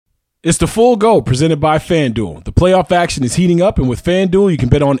It's the Full Go presented by FanDuel. The playoff action is heating up, and with FanDuel, you can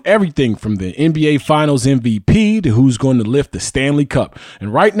bet on everything from the NBA Finals MVP to who's going to lift the Stanley Cup.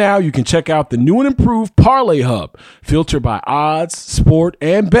 And right now, you can check out the new and improved Parlay Hub, filtered by odds, sport,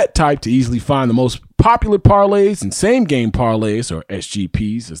 and bet type to easily find the most popular parlays and same-game parlays, or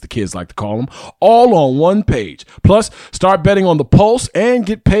SGPs as the kids like to call them, all on one page. Plus, start betting on the pulse and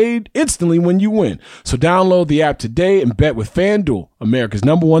get paid instantly when you win. So download the app today and bet with FanDuel, America's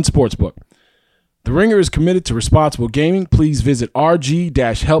 #1 sportsbook. The Ringer is committed to responsible gaming. Please visit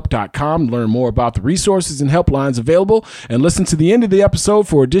rg-help.com to learn more about the resources and helplines available and listen to the end of the episode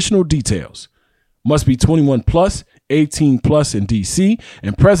for additional details. Must be 21 plus, 18 plus in D.C.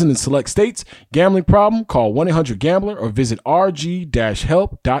 and present in select states. Gambling problem? Call 1-800-GAMBLER or visit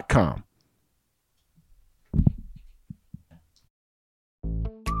rg-help.com.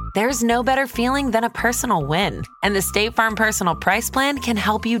 There's no better feeling than a personal win, and the State Farm Personal Price Plan can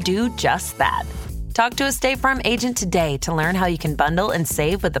help you do just that. Talk to a State Farm agent today to learn how you can bundle and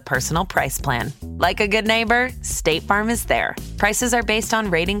save with the Personal Price Plan. Like a good neighbor, State Farm is there. Prices are based on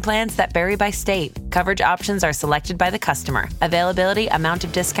rating plans that vary by state. Coverage options are selected by the customer. Availability, amount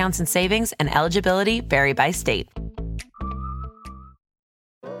of discounts and savings, and eligibility vary by state.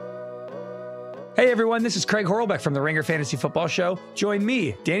 Hey everyone, this is Craig Horlbeck from the Ringer Fantasy Football Show. Join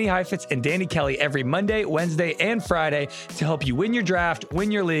me, Danny Heifetz, and Danny Kelly every Monday, Wednesday, and Friday to help you win your draft,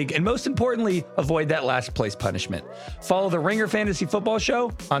 win your league, and most importantly, avoid that last place punishment. Follow the Ringer Fantasy Football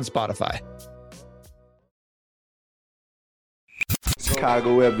Show on Spotify.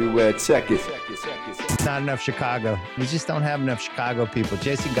 Chicago everywhere, check it. Not enough Chicago. We just don't have enough Chicago people.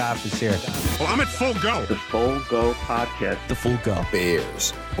 Jason Goff is here. Well, I'm at Full Go. The Full Go Podcast. The Full Go.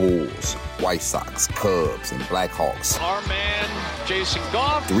 Bears, Bulls, White Sox, Cubs, and Blackhawks. Our man, Jason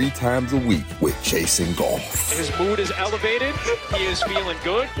Goff. 3 times a week with Jason Goff. His mood is elevated. He is feeling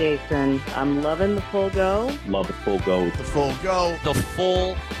good. Jason, I'm loving the Full Go. Love the Full Go. The Full Go. The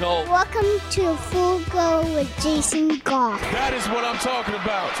Full Go. Welcome to Full Go with Jason Goff. That is what I'm talking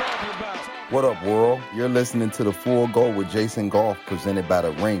about. What up, world? You're listening to The Full Go with Jason Goff, presented by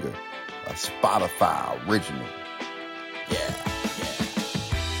The Ringer, a Spotify original. Yeah.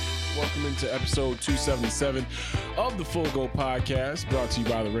 Welcome into episode 277 of the Full Go Podcast, brought to you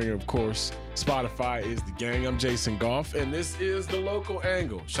by The Ringer, of course. Spotify is the gang. I'm Jason Goff, and this is The Local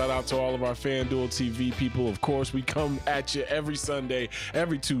Angle. Shout out to all of our FanDuel TV people. Of course, we come at you every Sunday,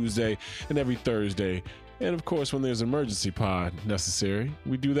 every Tuesday, and every Thursday. And, of course, when there's emergency pod necessary,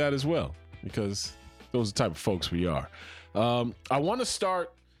 we do that as well, because those are the type of folks we are. I want to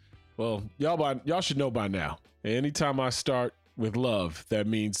start, well, y'all should know by now. Anytime I start with love, that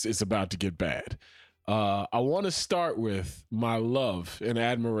means it's about to get bad. I want to start with my love and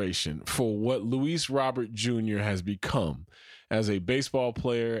admiration for what Luis Robert Jr. has become as a baseball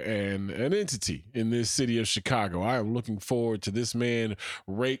player and an entity in this city of Chicago. I am looking forward to this man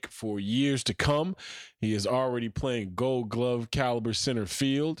rake for years to come. He is already playing Gold Glove caliber center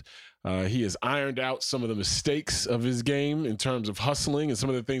field. He has ironed out some of the mistakes of his game in terms of hustling and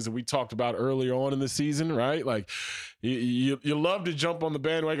some of the things that we talked about earlier on in the season, right? Like, you love to jump on the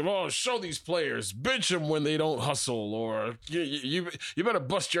bandwagon. Oh, show these players, bench them when they don't hustle, or you better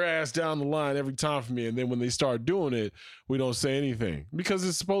bust your ass down the line every time for me. And then when they start doing it, we don't say anything because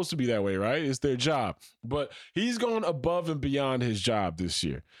it's supposed to be that way, right? It's their job. But he's gone above and beyond his job this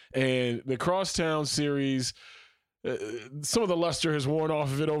year. And the Crosstown series, some of the luster has worn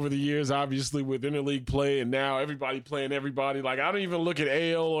off of it over the years, obviously with interleague play, and now everybody playing everybody. Like, I don't even look at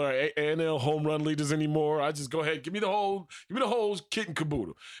AL or NL home run leaders anymore. I just go ahead, give me the whole kit and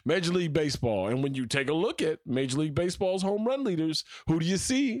caboodle. Major League Baseball. And when you take a look at Major League Baseball's home run leaders, who do you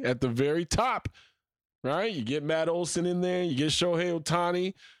see at the very top? Right? You get Matt Olson in there, you get Shohei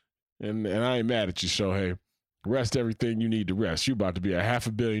Ohtani, and I ain't mad at you, Shohei. Rest everything you need to rest. You're about to be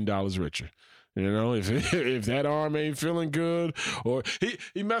 $500 million richer. You know, if that arm ain't feeling good, or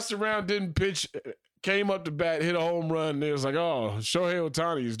he messed around, didn't pitch, came up to bat, hit a home run, and it was like, oh, Shohei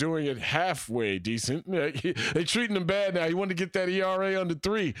Ohtani is doing it halfway decent. They treating him bad now. He wanted to get that ERA under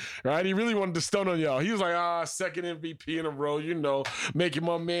 3, right? He really wanted to stun on y'all. He was like, second MVP in a row, you know, making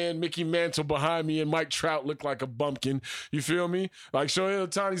my man Mickey Mantle behind me and Mike Trout look like a bumpkin. You feel me? Like, Shohei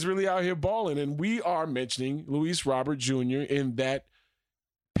Ohtani's really out here balling, and we are mentioning Luis Robert Jr. in that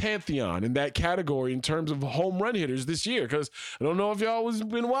pantheon in that category in terms of home run hitters this year. Because I don't know if y'all has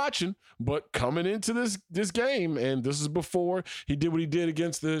been watching, but coming into this game, and this is before he did what he did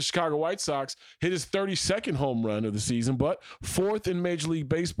against the Chicago White Sox, hit his 32nd home run of the season, but 4th in Major League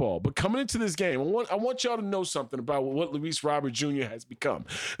Baseball. But coming into this game, I want y'all to know something about what Luis Robert Jr. has become.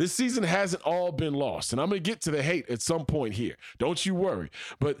 This season hasn't all been lost, and I'm going to get to the hate at some point here. Don't you worry.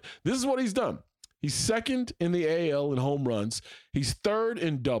 But this is what he's done. He's 2nd in the AL in home runs. He's 3rd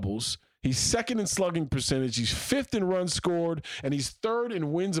in doubles. He's 2nd in slugging percentage. He's 5th in runs scored, and he's 3rd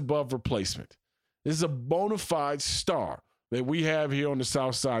in wins above replacement. This is a bona fide star that we have here on the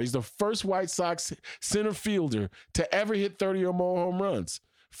South Side. He's the first White Sox center fielder to ever hit 30 or more home runs.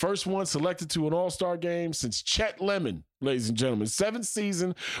 First one selected to an All-Star game since Chet Lemon, ladies and gentlemen. 7th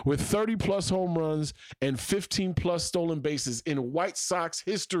season with 30-plus home runs and 15-plus stolen bases in White Sox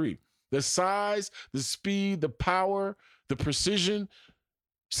history. The size, the speed, the power, the precision.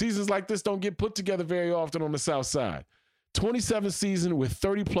 Seasons like this don't get put together very often on the South Side. 27th season with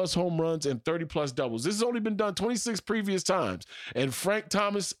 30-plus home runs and 30-plus doubles. This has only been done 26 previous times, and Frank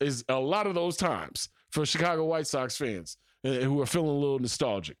Thomas is a lot of those times for Chicago White Sox fans who are feeling a little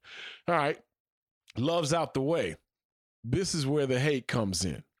nostalgic. All right, love's out the way. This is where the hate comes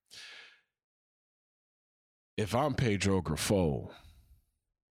in. If I'm Pedro Grifol,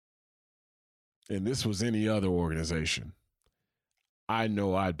 and this was any other organization, I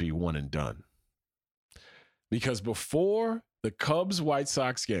know I'd be one and done. Because before the Cubs-White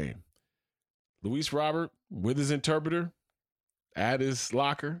Sox game, Luis Robert, with his interpreter, at his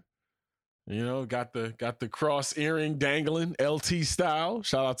locker, got the cross earring dangling, LT style.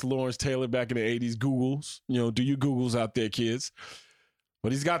 Shout out to Lawrence Taylor back in the 80s. Googles, do your Googles out there, kids.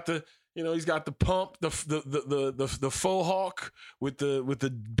 But he's got the pump, the faux hawk with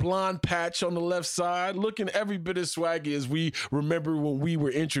the blonde patch on the left side, looking every bit as swaggy as we remember when we were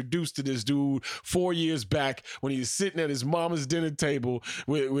introduced to this dude 4 years back when he was sitting at his mama's dinner table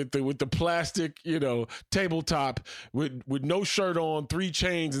with the plastic, tabletop with no shirt on, 3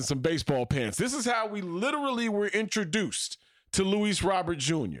 chains and some baseball pants. This is how we literally were introduced to Luis Robert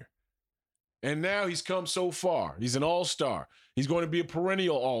Jr. And now he's come so far. He's an all-star. He's going to be a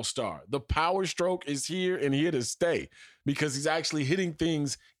perennial all-star. The power stroke is here and here to stay because he's actually hitting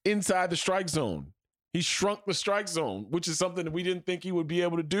things inside the strike zone. He shrunk the strike zone, which is something that we didn't think he would be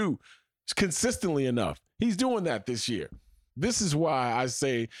able to do consistently enough. He's doing that this year. This is why I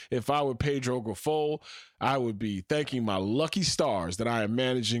say if I were Pedro Grifol, I would be thanking my lucky stars that I am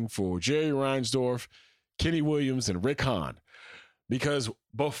managing for Jerry Reinsdorf, Kenny Williams, and Rick Hahn. Because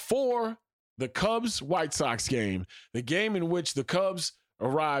before the Cubs-White Sox game, the game in which the Cubs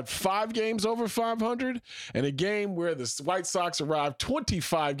arrived 5 games over 500, and a game where the White Sox arrived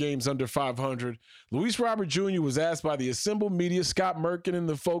 25 games under 500, Luis Robert Jr. was asked by the assembled media, Scott Merkin and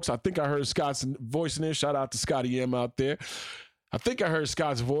the folks. I think I heard Scott's voice in there. Shout out to Scotty M out there. I think I heard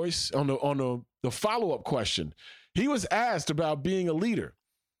Scott's voice on the follow-up question. He was asked about being a leader,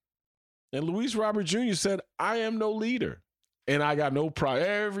 and Luis Robert Jr. said, "I am no leader. And I got no problem."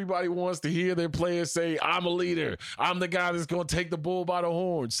 Everybody wants to hear their players say, "I'm a leader. I'm the guy that's going to take the bull by the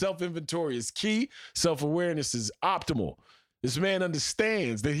horn." Self-inventory is key. Self-awareness is optimal. This man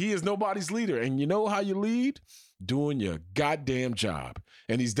understands that he is nobody's leader. And you know how you lead? Doing your goddamn job.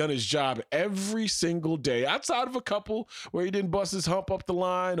 And he's done his job every single day, outside of a couple where he didn't bust his hump up the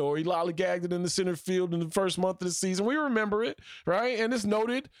line or he lollygagged it in the center field in the first month of the season. We remember it, right? And it's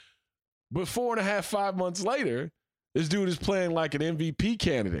noted. But 4.5, 5 months later, this dude is playing like an MVP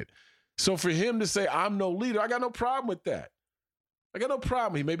candidate. So for him to say, "I'm no leader," I got no problem with that. I got no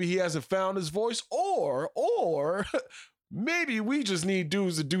problem. Maybe he hasn't found his voice, or maybe we just need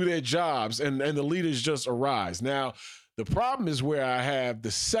dudes to do their jobs and the leaders just arise. Now, the problem is where I have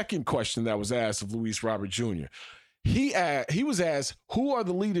the second question that was asked of Luis Robert Jr. He was asked, who are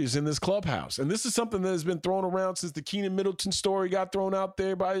the leaders in this clubhouse? And this is something that has been thrown around since the Keenan Middleton story got thrown out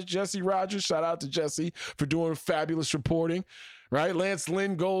there by Jesse Rogers. Shout out to Jesse for doing fabulous reporting, right? Lance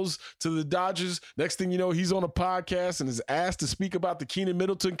Lynn goes to the Dodgers. Next thing you know, he's on a podcast and is asked to speak about the Keenan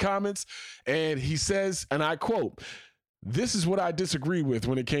Middleton comments. And he says, and I quote, "This is what I disagree with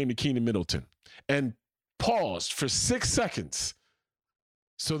when it came to Keenan Middleton." And paused for 6 seconds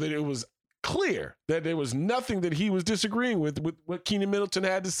so that it was clear that there was nothing that he was disagreeing with what Keenan Middleton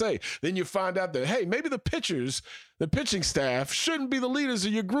had to say. Then you find out that, hey, maybe the pitching staff shouldn't be the leaders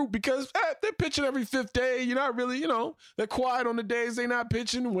of your group because they're pitching every 5th day. You're not really, they're quiet on the days they're not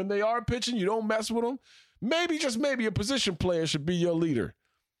pitching. When they are pitching, you don't mess with them. Maybe, just maybe, a position player should be your leader.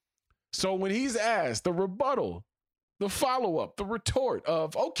 So when he's asked the rebuttal, the follow-up, the retort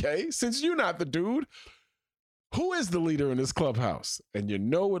of, okay, since you're not the dude, Who is the leader in this clubhouse? And you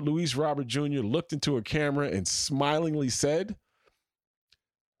know what Luis Robert Jr. looked into a camera and smilingly said?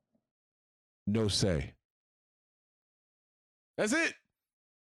 No say. That's it.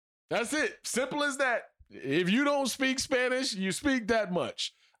 That's it. Simple as that. If you don't speak Spanish, you speak that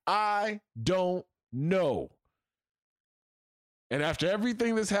much. I don't know. And after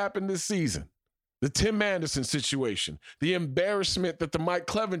everything that's happened this season, the Tim Anderson situation, the embarrassment that the Mike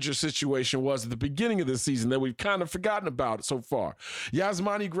Clevenger situation was at the beginning of this season that we've kind of forgotten about so far.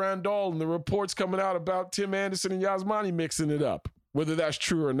 Yasmani Grandal and the reports coming out about Tim Anderson and Yasmani mixing it up, whether that's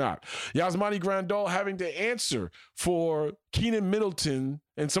true or not. Yasmani Grandal having to answer for Keenan Middleton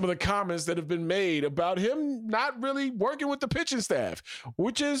and some of the comments that have been made about him not really working with the pitching staff,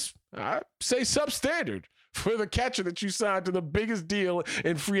 which is, I say, substandard for the catcher that you signed to the biggest deal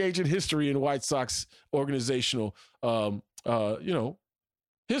in free agent history in White Sox organizational,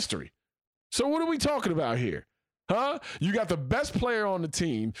 history. So what are we talking about here? Huh? You got the best player on the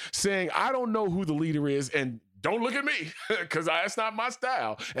team saying, I don't know who the leader is, and don't look at me because that's not my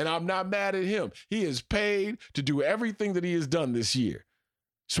style, and I'm not mad at him. He is paid to do everything that he has done this year.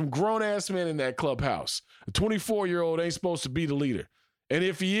 Some grown-ass men in that clubhouse. A 24-year-old ain't supposed to be the leader. And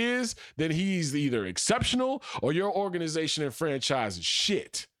if he is, then he's either exceptional or your organization and franchise is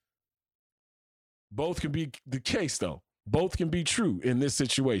shit. Both can be the case, though. Both can be true in this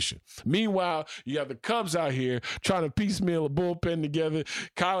situation. Meanwhile, you have the Cubs out here trying to piecemeal a bullpen together.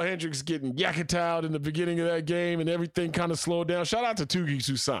 Kyle Hendricks getting yakatowed in the beginning of that game and everything kind of slowed down. Shout out to Touki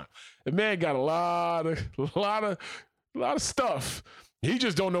Toussaint. The man got a lot of stuff. He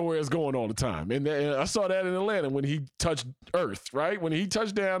just don't know where it's going all the time. And I saw that in Atlanta when he touched earth, right? When he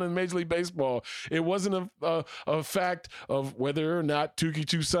touched down in Major League Baseball, it wasn't a fact of whether or not Touki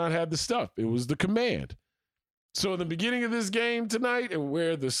Toussaint had the stuff. It was the command. So in the beginning of this game tonight,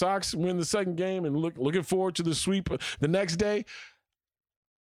 where the Sox win the second game and looking forward to the sweep the next day,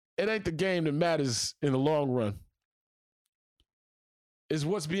 it ain't the game that matters in the long run. It's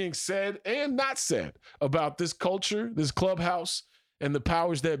what's being said and not said about this culture, this clubhouse, and the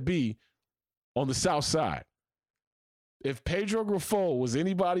powers that be on the South Side. If Pedro Grifol was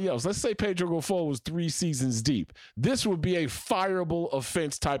anybody else, let's say Pedro Grifol was 3 seasons deep, this would be a fireable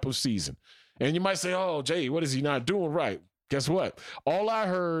offense type of season. And you might say, oh, Jay, what is he not doing right? Guess what? All I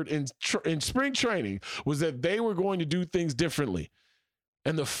heard in spring training was that they were going to do things differently.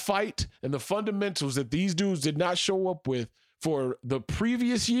 And the fight and the fundamentals that these dudes did not show up with for the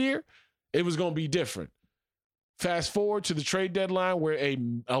previous year, it was going to be different. Fast forward to the trade deadline where a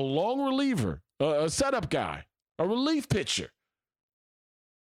long reliever, a setup guy, a relief pitcher,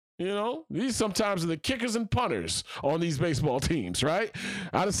 these sometimes are the kickers and punters on these baseball teams, right?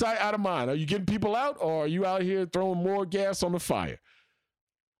 Out of sight, out of mind. Are you getting people out or are you out here throwing more gas on the fire?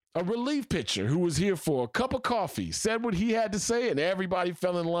 A relief pitcher who was here for a cup of coffee, said what he had to say, and everybody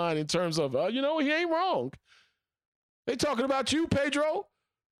fell in line in terms of, he ain't wrong. They talking about you, Pedro.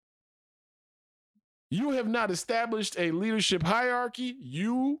 You have not established a leadership hierarchy.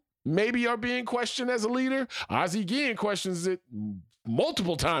 You maybe are being questioned as a leader. Ozzie Guillen questions it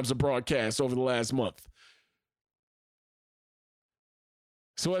multiple times a broadcast over the last month.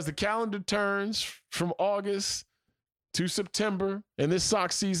 So as the calendar turns from August to September and this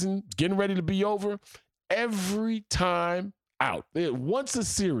Sox season getting ready to be over, every time out, once a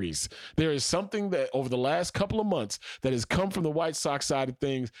series, there is something that over the last couple of months that has come from the White Sox side of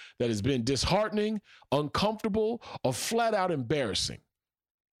things that has been disheartening, uncomfortable, or flat out embarrassing.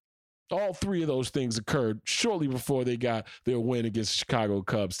 All 3 of those things occurred shortly before they got their win against the Chicago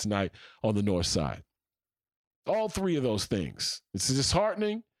Cubs tonight on the north side. All 3 of those things. It's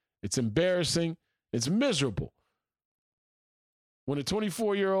disheartening, it's embarrassing, it's miserable. When a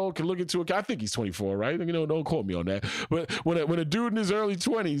 24-year-old can look into I think he's 24, right? Don't quote me on that. But when a dude in his early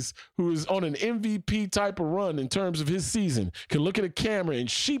 20s who is on an MVP type of run in terms of his season can look at a camera and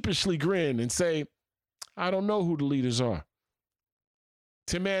sheepishly grin and say, I don't know who the leaders are.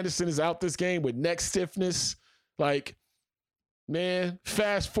 Tim Anderson is out this game with neck stiffness. Man,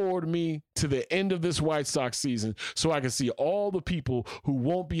 fast forward me to the end of this White Sox season so I can see all the people who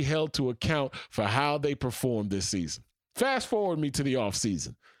won't be held to account for how they performed this season. Fast forward me to the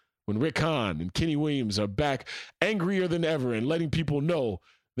offseason when Rick Hahn and Kenny Williams are back angrier than ever and letting people know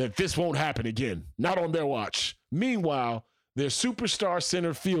that this won't happen again, not on their watch. Meanwhile, their superstar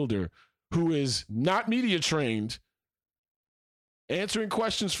center fielder, who is not media trained, answering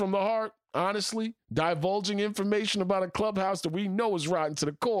questions from the heart, honestly, divulging information about a clubhouse that we know is rotten to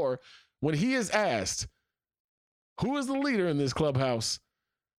the core, when he is asked, who is the leader in this clubhouse?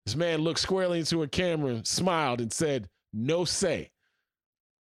 This man looked squarely into a camera, smiled, and said, no say.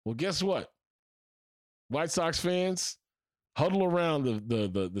 Well, guess what? White Sox fans, huddle around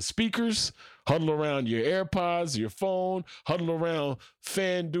the speakers, huddle around your AirPods, your phone, huddle around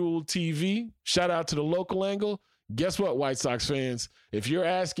FanDuel TV. Shout out to the local angle. Guess what, White Sox fans? If you're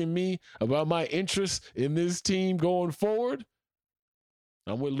asking me about my interest in this team going forward,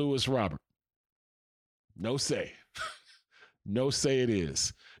 I'm with Lewis Robert. No say. No say it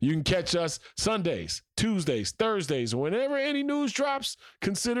is. You can catch us Sundays, Tuesdays, Thursdays, whenever any news drops,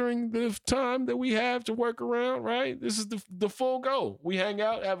 considering the time that we have to work around, right? This is the full go. We hang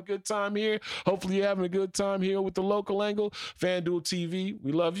out, have a good time here. Hopefully you're having a good time here with the local angle. FanDuel TV,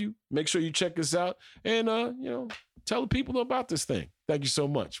 we love you. Make sure you check us out and, tell the people about this thing. Thank you so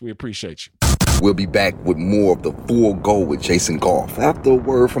much. We appreciate you. We'll be back with more of the Full Go with Jason Goff after a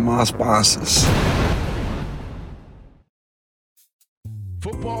word from our sponsors.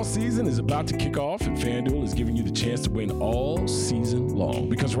 Football season is about to kick off, and FanDuel is giving you the chance to win all season long.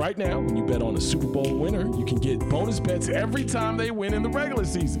 Because right now, when you bet on a Super Bowl winner, you can get bonus bets every time they win in the regular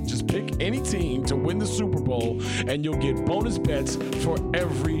season. Just pick any team to win the Super Bowl, and you'll get bonus bets for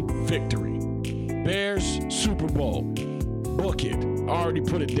every victory. Bears, Super Bowl. Book it. Already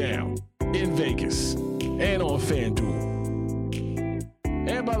put it down. In Vegas. And on FanDuel.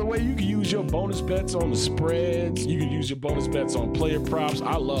 And by the way, you can use your bonus bets on the spreads. You can use your bonus bets on player props.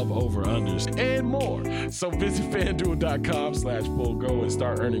 I love over-unders and more. So visit FanDuel.com/FullGo and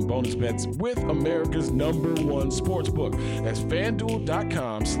start earning bonus bets with America's #1 sportsbook. That's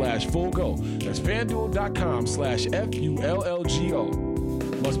FanDuel.com/FullGo. That's FanDuel.com/FullGo.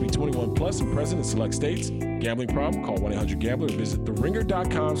 Must be 21 plus and present in select states. Gambling problem? Call 1-800-GAMBLER or visit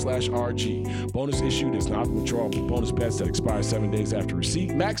theringer.com/RG. Bonus issued is not withdrawable bonus bets that expire 7 days after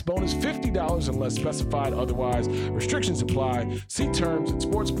receipt. Max bonus $50 unless specified otherwise. Restrictions apply. See terms at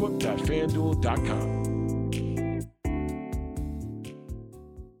sportsbook.fanduel.com.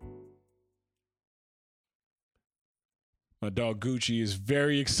 My dog Gucci is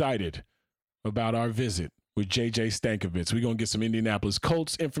very excited about our visit with JJ Stankovitz. We're going to get some Indianapolis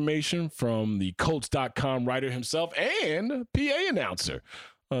Colts information from the Colts.com writer himself and PA announcer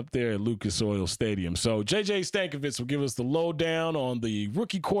up there at Lucas Oil Stadium. So JJ Stankovitz will give us the lowdown on the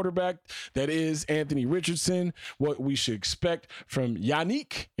rookie quarterback that is Anthony Richardson, what we should expect from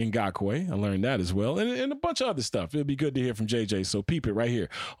Yannick Ngakoue. I learned that as well, and a bunch of other stuff. It'll be good to hear from JJ, so peep it right here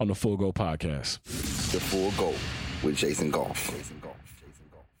on the Full Go Podcast. The Full Go with Jason Goff.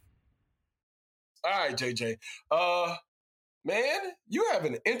 All right, JJ. Man, you have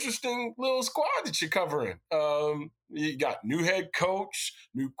an interesting little squad that you're covering. You got new head coach,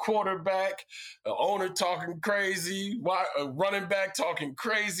 new quarterback, owner talking crazy, running back talking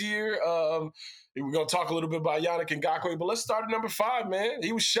crazier. We're going to talk a little bit about Yannick Ngakoue, but let's start at number 5, man.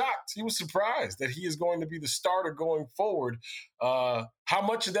 He was shocked. He was surprised that he is going to be the starter going forward. How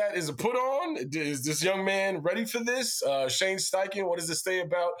much of that is a put on? Is this young man ready for this? Shane Steichen, what does this say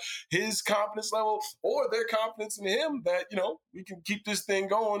about his confidence level or their confidence in him that, we can keep this thing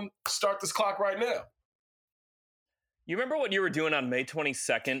going, start this clock right now? You remember what you were doing on May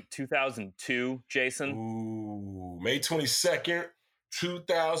 22nd, 2002, Jason? Ooh, May 22nd,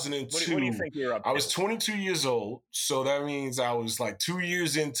 2002. What do you think you're up to? I was 22 years old, so that means I was like 2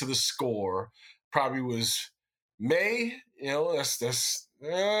 years into the score. Probably was May, that's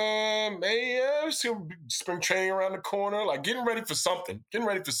May, spring training around the corner, like getting ready for something.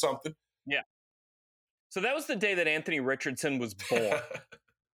 Yeah. So that was the day that Anthony Richardson was born.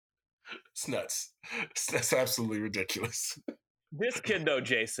 It's nuts. That's absolutely ridiculous. This kid, though,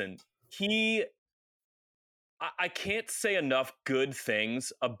 Jason, I can't say enough good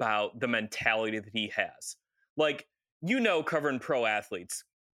things about the mentality that he has. Like, covering pro athletes,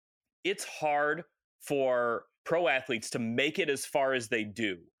 it's hard for pro athletes to make it as far as they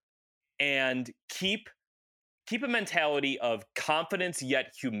do and keep a mentality of confidence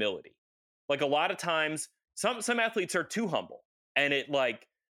yet humility. Like, a lot of times, some athletes are too humble, and they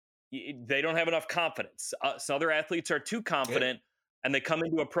don't have enough confidence. Some other athletes are too confident, and they come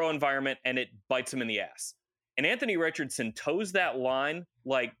into a pro environment, and it bites them in the ass. And Anthony Richardson toes that line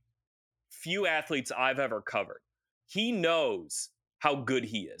like few athletes I've ever covered. He knows how good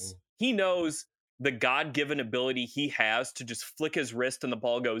he is. He knows the God-given ability he has to just flick his wrist and the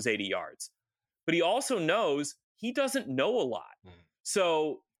ball goes 80 yards. But he also knows he doesn't know a lot.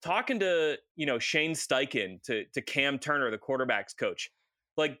 So talking to, Shane Steichen, to Cam Turner, the quarterback's coach,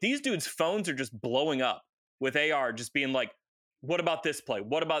 like, these dudes' phones are just blowing up with AR just being like, what about this play?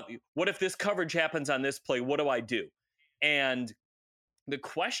 What if this coverage happens on this play? What do I do? And the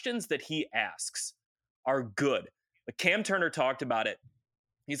questions that he asks are good. Like, Cam Turner talked about it.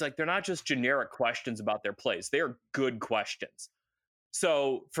 He's like, they're not just generic questions about their plays. They are good questions.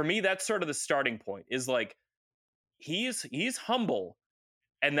 So for me, that's sort of the starting point, is like, he's humble.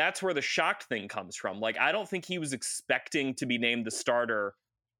 And that's where the shocked thing comes from. Like, I don't think he was expecting to be named the starter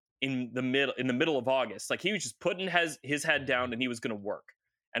in the middle of August. Like, he was just putting his head down and he was going to work.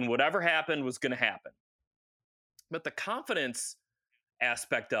 And whatever happened was going to happen. But the confidence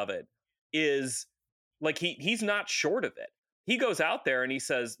aspect of it is like, he's not short of it. He goes out there and he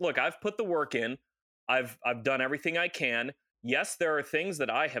says, look, I've put the work in. I've done everything I can. Yes, there are things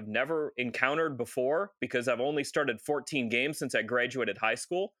that I have never encountered before because I've only started 14 games since I graduated high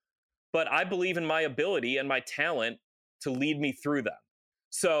school. But I believe in my ability and my talent to lead me through them.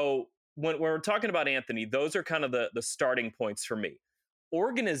 So when we're talking about Anthony, those are kind of the starting points for me.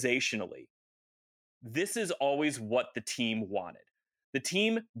 Organizationally, this is always what the team wanted. The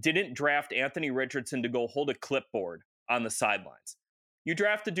team didn't draft Anthony Richardson to go hold a clipboard on the sidelines. You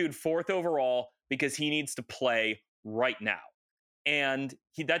draft a dude 4th overall because he needs to play right now. And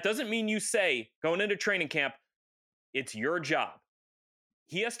that doesn't mean you say, going into training camp, it's your job.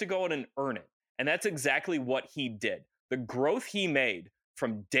 He has to go in and earn it. And that's exactly what he did. The growth he made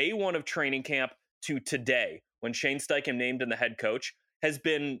from day one of training camp to today, when Shane Steichen named him the head coach, has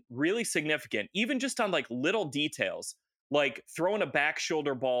been really significant, even just on like little details, like throwing a back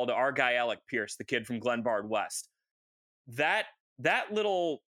shoulder ball to our guy Alec Pierce, the kid from Glenbard West. That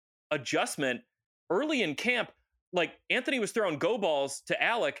little adjustment early in camp, like Anthony was throwing go balls to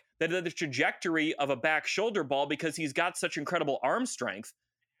Alec that had the trajectory of a back shoulder ball because he's got such incredible arm strength.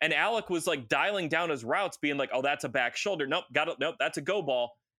 And Alec was like dialing down his routes, being like, oh, that's a back shoulder. Nope, got it. Nope, that's a go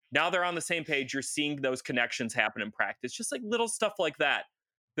ball. Now they're on the same page. You're seeing those connections happen in practice. Just like little stuff like that.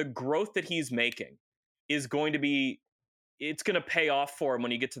 The growth that he's making is going to be, it's going to pay off for him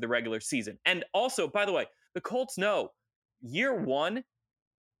when you get to the regular season. And also, by the way, the Colts know year one,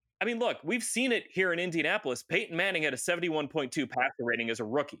 I mean, look, we've seen it here in Indianapolis. Peyton Manning had a 71.2 passer rating as a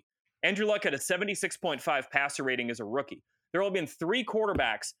rookie. Andrew Luck had a 76.5 passer rating as a rookie. There have only been 3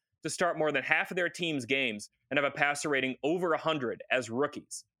 quarterbacks to start more than half of their team's games and have a passer rating over 100 as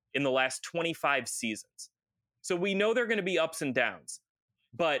rookies in the last 25 seasons. So we know there are going to be ups and downs.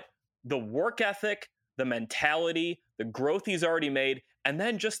 But the work ethic, the mentality, the growth he's already made, and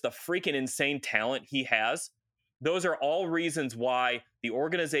then just the freaking insane talent he has, those are all reasons why the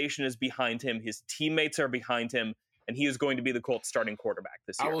organization is behind him, his teammates are behind him, and he is going to be the Colts starting quarterback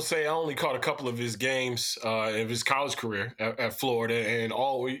this year. I will say I only caught a couple of his games of his college career at Florida, and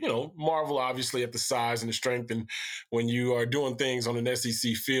marvel obviously at the size and the strength. And when you are doing things on an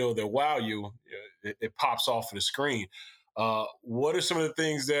SEC field that wow you, it pops off of the screen. What are some of the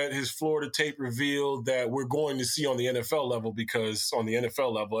things that his Florida tape revealed that we're going to see on the NFL level? Because on the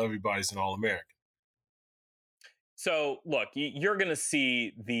NFL level, everybody's an All-American. So, look, you're going to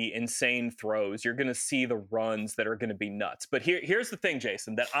see the insane throws. You're going to see the runs that are going to be nuts. But here's the thing,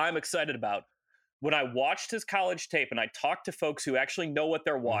 Jason, that I'm excited about. When I watched his college tape and I talked to folks who actually know what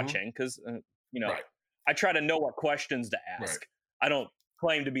they're watching, because, right. I try to know what questions to ask. Right. I don't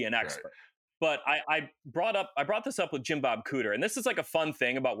claim to be an expert. Right. But I brought this up with Jim Bob Cooter, and this is like a fun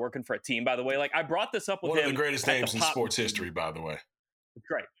thing about working for a team, by the way. Like, I brought this up with him. One of the greatest names in sports history, by the way.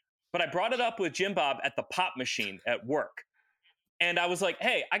 Great. But I brought it up with Jim Bob at the pop machine at work. And I was like,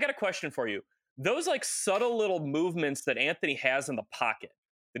 hey, I got a question for you. Those like subtle little movements that Anthony has in the pocket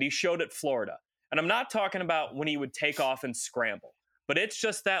that he showed at Florida. And I'm not talking about when he would take off and scramble, but it's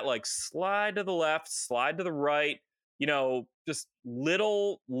just that like slide to the left, slide to the right, just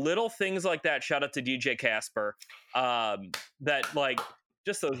little things like that. Shout out to DJ Casper. That like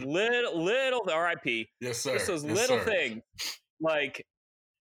just those little RIP. Yes, sir. Just those little things like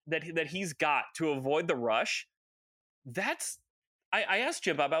that he's got to avoid the rush. That's I asked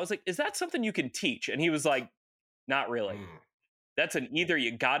Jim Bob, I was like, is that something you can teach? And he was like, not really. That's an either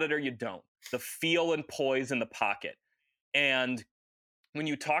you got it or you don't. The feel and poise in the pocket. And when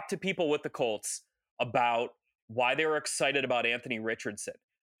you talk to people with the Colts about why they were excited about Anthony Richardson,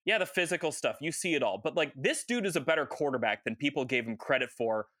 yeah, the physical stuff, you see it all. But like, this dude is a better quarterback than people gave him credit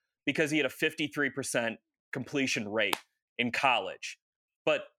for because he had a 53% completion rate in college.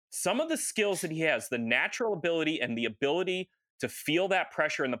 But some of the skills that he has, the natural ability and the ability to feel that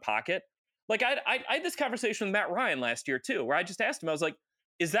pressure in the pocket. Like I had this conversation with Matt Ryan last year too, where I just asked him, I was like,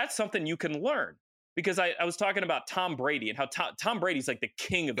 is that something you can learn? Because I was talking about Tom Brady and how Tom Brady's like the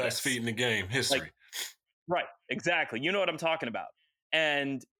king of best feet in the game, history. Like, right, exactly. You know what I'm talking about.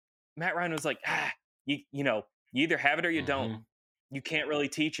 And Matt Ryan was like, you either have it or you don't. You can't really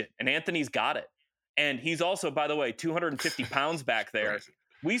teach it. And Anthony's got it. And he's also, by the way, 250 pounds back there. Right.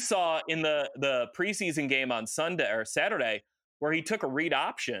 We saw in the preseason game on Sunday or Saturday where he took a read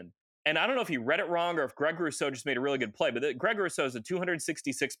option And I don't know if he read it wrong or if Greg Rousseau just made a really good play, but Greg Rousseau is a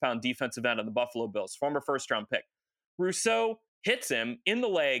 266-pound defensive end on the Buffalo Bills, former first-round pick. Rousseau hits him in the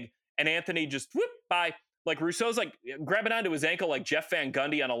leg, and Anthony just whoop by. Like Rousseau's like grabbing onto his ankle like Jeff Van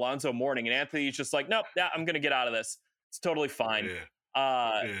Gundy on Alonzo Mourning, and Anthony's just like, nope, I'm going to get out of this. It's totally fine.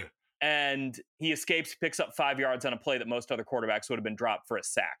 And he escapes, picks up 5 yards on a play that most other quarterbacks would have been dropped for a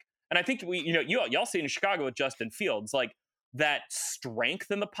sack. And I think y'all see in Chicago with Justin Fields, like that strength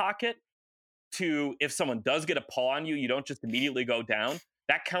in the pocket to, if someone does get a paw on you, you don't just immediately go down.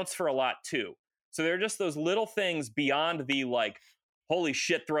 That counts for a lot too. So there are just those little things beyond the like, holy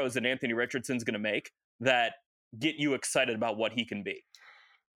shit throws that Anthony Richardson's going to make that get you excited about what he can be.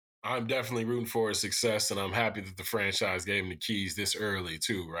 I'm definitely rooting for his success, and I'm happy that the franchise gave him the keys this early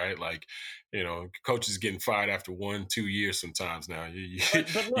too, right? Like, coaches getting fired after 1-2 years sometimes now. You're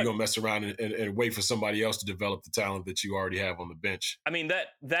going to mess around and wait for somebody else to develop the talent that you already have on the bench. I mean,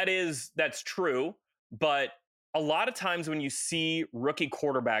 that's true, but a lot of times when you see rookie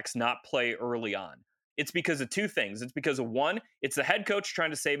quarterbacks not play early on, it's because of two things. It's because of one, it's the head coach trying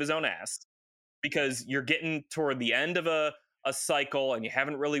to save his own ass because you're getting toward the end of a cycle and you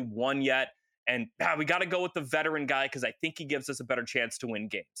haven't really won yet. And we got to go with the veteran guy because I think he gives us a better chance to win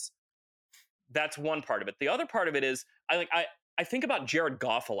games. That's one part of it. The other part of it is I think about Jared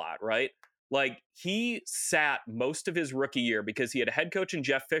Goff a lot, right? Like he sat most of his rookie year because he had a head coach in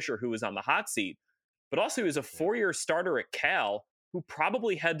Jeff Fisher who was on the hot seat, but also he was a 4-year starter at Cal who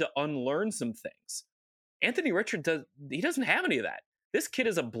probably had to unlearn some things. Anthony Richardson doesn't have any of that. This kid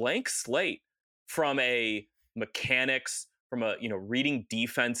is a blank slate from a mechanics, from a reading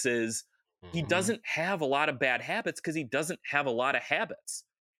defenses. He doesn't have a lot of bad habits because he doesn't have a lot of habits.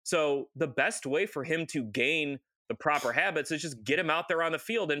 So the best way for him to gain the proper habits is just get him out there on the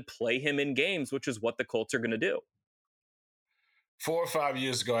field and play him in games, which is what the Colts are going to do. 4 or 5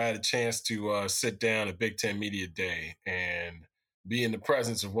 years ago, I had a chance to sit down at Big Ten Media Day and be in the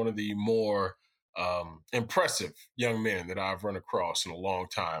presence of one of the more impressive young men that I've run across in a long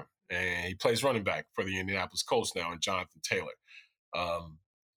time. And he plays running back for the Indianapolis Colts now, and Jonathan Taylor.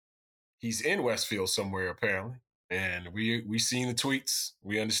 He's in Westfield somewhere, apparently. And we've seen the tweets.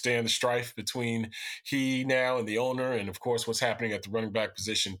 We understand the strife between he now and the owner, and, of course, what's happening at the running back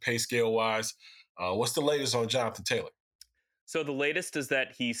position pay scale-wise. What's the latest on Jonathan Taylor? So the latest is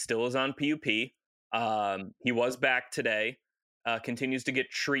that he still is on PUP. He was back today, continues to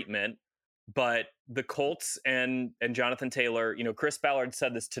get treatment. But the Colts and Jonathan Taylor, Chris Ballard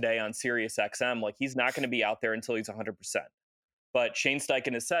said this today on Sirius XM, like he's not going to be out there until he's 100%. But Shane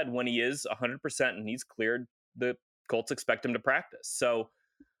Steichen has said when he is 100% and he's cleared, the Colts expect him to practice. So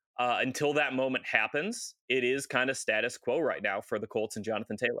until that moment happens, it is kind of status quo right now for the Colts and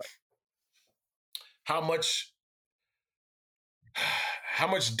Jonathan Taylor. How much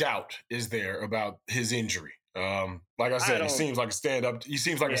doubt is there about his injury? Like I said, he seems like a stand-up. He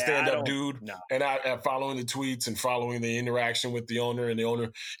seems like a stand-up dude. No. And I following the tweets and following the interaction with the owner, and the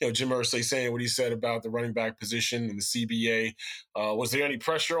owner, Jim Irsay saying what he said about the running back position and the CBA. Was there any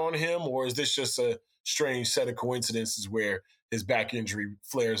pressure on him, or is this just a strange set of coincidences where his back injury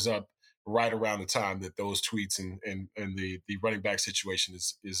flares up right around the time that those tweets and the running back situation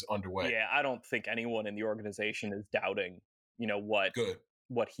is underway? Yeah, I don't think anyone in the organization is doubting,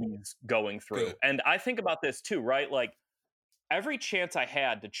 what he's going through. Good. And I think about this too, right? Like every chance I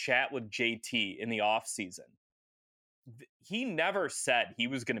had to chat with JT in the offseason, he never said he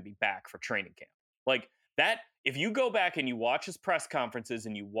was going to be back for training camp. Like that, if you go back and you watch his press conferences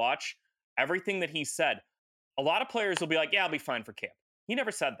and you watch everything that he said, a lot of players will be like, yeah, I'll be fine for camp. He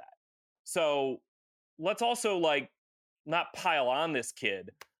never said that. So let's also not pile on this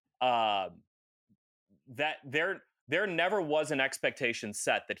kid that there never was an expectation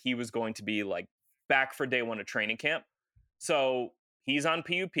set that he was going to be back for day one of training camp. So he's on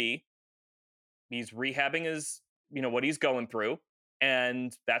PUP. He's rehabbing his, what he's going through.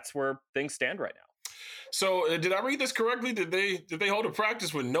 And that's where things stand right now. So did I read this correctly? Did they hold a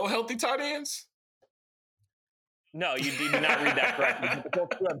practice with no healthy tight ends? No, you did not read that correctly. The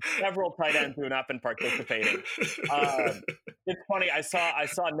Colts have several tight ends who have not been participating. It's funny. I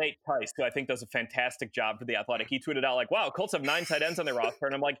saw Nate Tice, who I think does a fantastic job for The Athletic. He tweeted out wow, Colts have 9 tight ends on their roster,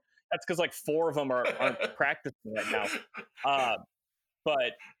 and I'm like, that's because 4 of them aren't practicing right now.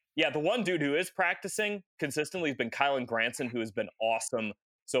 But yeah, the one dude who is practicing consistently has been Kylan Granson, who has been awesome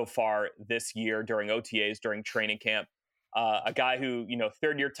so far this year during OTAs, during training camp. A guy who,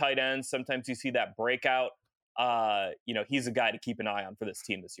 third-year tight ends. Sometimes you see that breakout. He's a guy to keep an eye on for this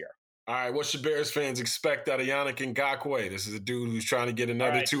team this year. All right, what should Bears fans expect out of Yannick Ngakoue? This is a dude who's trying to get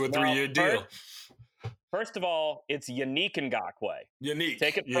another 2 or 3 year deal. First of all, it's Yannick Ngakoue. Yannick.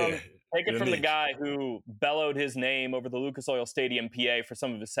 Take it from the guy who bellowed his name over the Lucas Oil Stadium, PA, for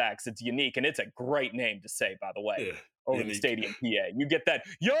some of his sacks. It's Yannick, and it's a great name to say, by the way, over the Stadium, PA. You get that,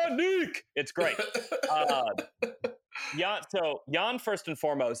 Yannick! It's great. Jan, first and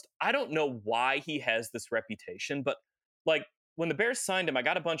foremost, I don't know why he has this reputation, but like when the Bears signed him, I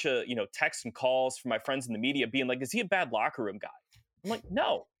got a bunch of texts and calls from my friends in the media being like, "Is he a bad locker room guy?" I'm like,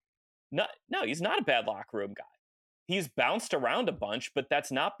 no, he's not a bad locker room guy. He's bounced around a bunch, but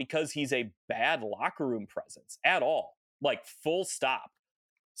that's not because he's a bad locker room presence at all. Like, full stop.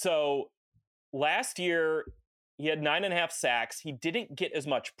 So last year, he had 9.5 sacks. He didn't get as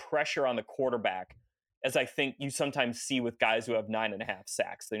much pressure on the quarterback as I think you sometimes see with guys who have 9.5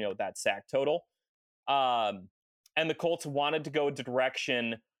 sacks. They know that sack total. And the Colts wanted to go a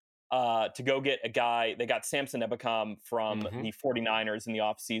direction to go get a guy. They got Samson Ebukam from the 49ers in the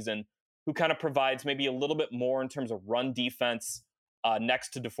offseason, who kind of provides maybe a little bit more in terms of run defense next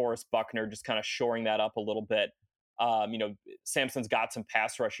to DeForest Buckner, just kind of shoring that up a little bit. Samson's got some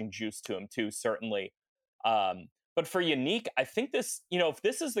pass rushing juice to him too, certainly. But for Yannick, I think this, if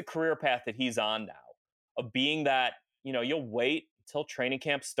this is the career path that he's on now, of being that, you'll wait until training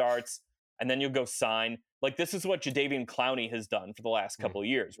camp starts and then you'll go sign. Like, this is what Jadeveon Clowney has done for the last couple of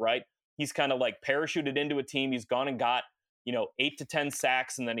years, right? He's kind of like parachuted into a team. He's gone and got, 8 to 10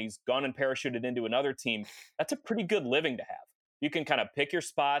 sacks, and then he's gone and parachuted into another team. That's a pretty good living to have. You can kind of pick your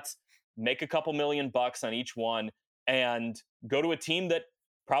spots, make a couple $1 million on each one, and go to a team that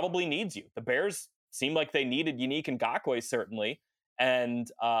probably needs you. The Bears seem like they needed Yannick Ngakoue, certainly. And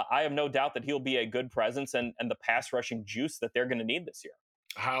I have no doubt that he'll be a good presence and the pass rushing juice that they're going to need this year.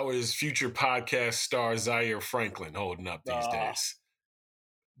 How is future podcast star Zaire Franklin holding up these days?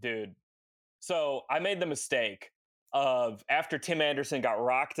 Dude. So I made the mistake of, after Tim Anderson got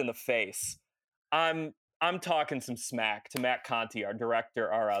rocked in the face, I'm talking some smack to Matt Conti,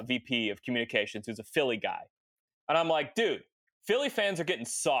 our VP of communications, who's a Philly guy. And I'm like, dude, Philly fans are getting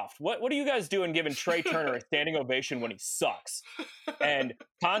soft. What are you guys doing giving Trey Turner a standing ovation when he sucks? And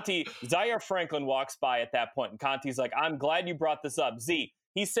Zaire Franklin walks by at that point, and Conti's like, I'm glad you brought this up. Z,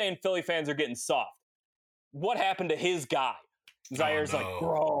 he's saying Philly fans are getting soft. What happened to his guy? Zaire's like,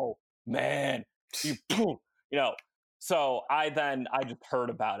 bro, man, So I just heard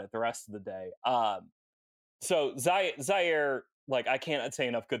about it the rest of the day. So Zaire, like, I can't say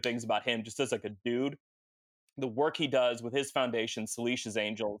enough good things about him, just as like a dude. The work he does with his foundation, Salicia's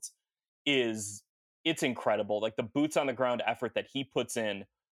Angels, it's incredible. Like, the boots on the ground effort that he puts in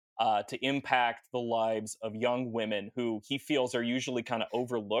to impact the lives of young women who he feels are usually kind of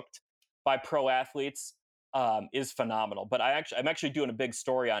overlooked by pro athletes is phenomenal. But I'm actually doing a big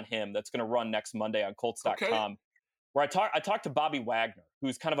story on him that's going to run next Monday on Colts.com, where I talked to Bobby Wagner,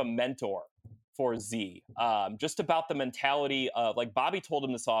 who's kind of a mentor for Z, just about the mentality of, like, Bobby told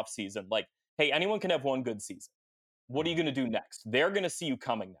him this offseason, like, hey, anyone can have one good season. What are you going to do next? They're going to see you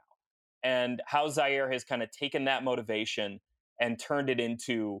coming now. And how Zaire has kind of taken that motivation and turned it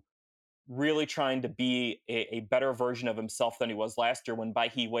into really trying to be a better version of himself than he was last year, when by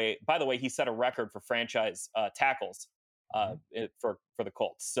the way, he set a record for franchise tackles for the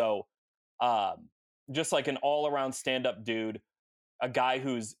Colts. So just like an all-around stand-up dude, a guy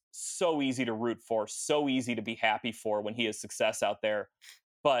who's so easy to root for, so easy to be happy for when he has success out there.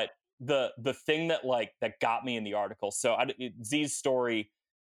 But the thing that got me in the article, so Z's story,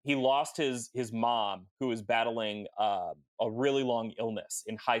 he lost his mom, who was battling a really long illness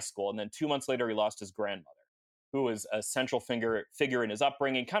in high school, and then 2 months later he lost his grandmother, who was a central figure in his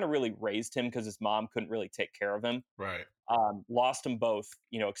upbringing, kind of really raised him because his mom couldn't really take care of him. Right. Lost them both,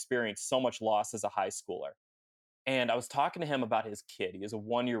 experienced so much loss as a high schooler. And I was talking to him about his kid. He has a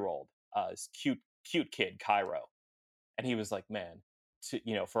 1-year-old, this cute kid, Cairo. And he was like, man,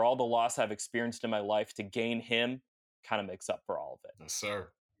 for all the loss I've experienced in my life, to gain him kind of makes up for all of it. Yes, sir.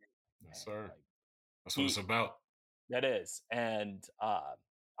 Yes, sir. That's what it's about. That is. And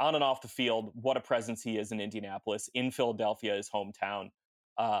on and off the field, what a presence he is in Indianapolis, in Philadelphia, his hometown.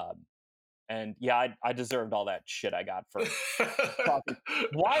 And yeah, I deserved all that shit I got for talking.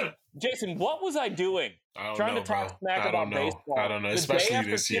 Why, Jason? What was I doing? Trying to talk smack about baseball. I don't know,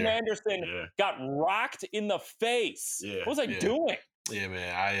 especially this year. Tim Anderson got rocked in the face. Yeah, what was I doing? Yeah,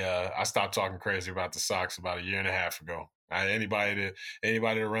 man. I stopped talking crazy about the Sox about 1.5 years ago. Anybody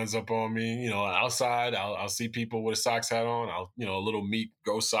that runs up on me, outside, I'll see people with a Sox hat on. A little meet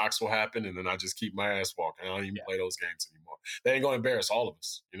go Sox will happen, and then I just keep my ass walking. I don't even play those games anymore. They ain't gonna embarrass all of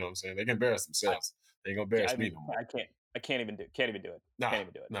us. You know what I'm saying? They can embarrass themselves. They ain't gonna embarrass me no more. I can't even do it. Can't even do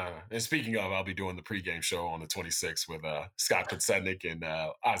it. No. And speaking of, I'll be doing the pregame show on the 26th with Scott Podsednik and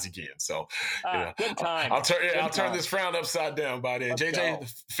Ozzie Guillen. So, good time. I'll turn this frown upside down by then. JJ,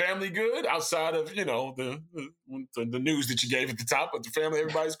 the family good outside of the news that you gave at the top, but the family,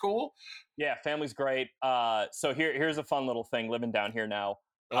 everybody's cool. Yeah, family's great. So here's a fun little thing. Living down here now.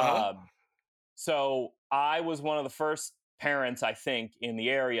 So I was one of the first parents, I think, in the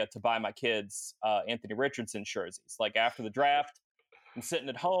area to buy my kids Anthony Richardson jerseys. Like after the draft, I'm sitting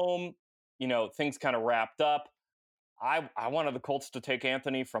at home, things kind of wrapped up. I wanted the Colts to take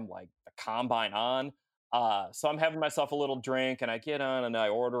Anthony from like the combine on. So I'm having myself a little drink and I get on and I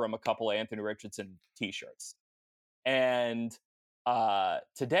order him a couple of Anthony Richardson t-shirts. And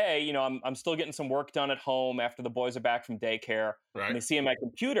today, I'm still getting some work done at home after the boys are back from daycare. Right. And they see my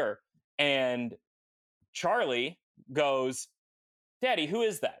computer and Charlie goes, "Daddy, who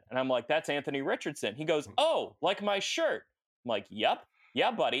is that?" And I'm like, "That's Anthony Richardson." He goes, "Oh, like my shirt." I'm like, "Yep.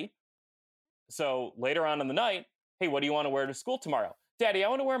 Yeah, buddy." So later on in the night, "Hey, what do you want to wear to school tomorrow?" "Daddy, I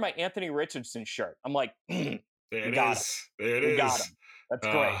want to wear my Anthony Richardson shirt." I'm like, There it got is. him. There it We is. got him. That's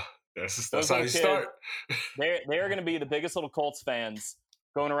great. That's how you start. They're going to be the biggest little Colts fans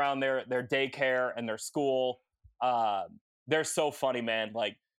going around their daycare and their school. They're so funny, man.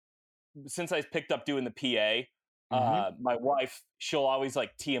 Like, since I picked up doing the PA, my wife, she'll always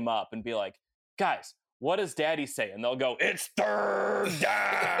like tee him up and be like, "Guys, what does Daddy say?" And they'll go, "It's third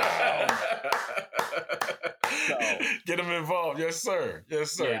down." So, get them involved. Yes, sir.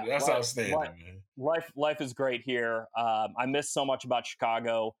 Yes, sir. Yeah, that's outstanding, man. Life is great here. I miss so much about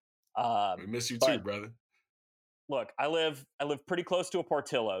Chicago. We miss you too, brother. Look, I live pretty close to a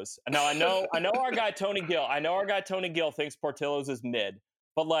Portillo's. Now I know our guy Tony Gill. I know our guy Tony Gill thinks Portillo's is mid,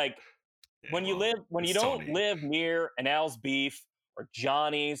 but like when you don't live near an Al's Beef or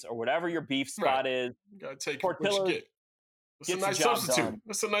Johnny's or whatever your beef spot is, you gotta take Portillo's what you get. That's a nice substitute.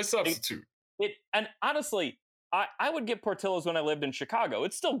 That's a nice substitute. And honestly, I would get Portillo's when I lived in Chicago.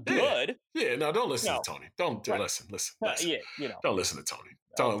 It's still good. Yeah, no, don't listen to Tony. Don't listen. Yeah, don't listen to Tony.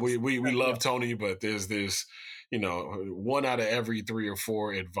 Tony, we love Tony, but there's one out of every 3 or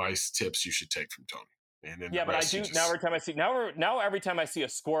 4 advice tips you should take from Tony. And then but I do now every time I see a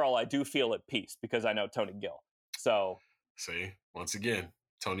squirrel, I do feel at peace because I know Tony Gill. So see, once again,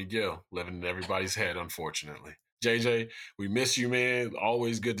 Tony Gill living in everybody's head, unfortunately. JJ, we miss you, man.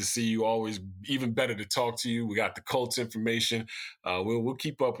 Always good to see you. Always even better to talk to you. We got the Colts information. We'll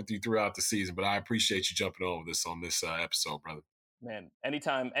keep up with you throughout the season, but I appreciate you jumping on this episode, brother. Man,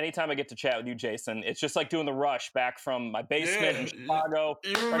 anytime I get to chat with you, Jason, it's just like doing the rush back from my basement in Chicago.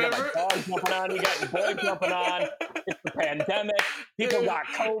 You remember? I got my dog jumping on, you got your boy jumping on. It's the pandemic. People got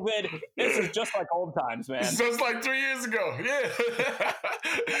COVID. This is just like old times, man. Just like 3 years ago. Yeah.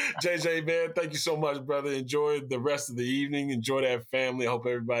 JJ, man, thank you so much, brother. Enjoy the rest of the evening. Enjoy that family. I hope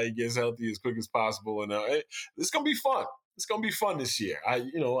everybody gets healthy as quick as possible. And it's going to be fun. It's going to be fun this year. I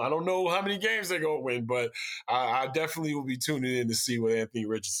don't know how many games they're going to win, but I definitely will be tuning in to see what Anthony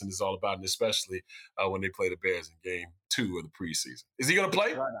Richardson is all about, and especially when they play the Bears in Game 2 of the preseason. Is he going to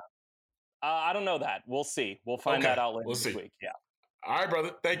play? I don't know that. We'll see. We'll find that out later this week. Yeah. All right,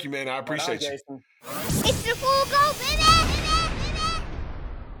 brother. Thank you, man. I appreciate you. Jason. It's the Full Go, baby!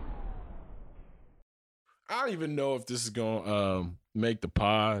 I don't even know if this is going to make the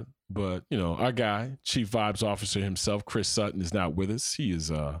pod, but, our guy, Chief Vibes Officer himself, Chris Sutton, is not with us. He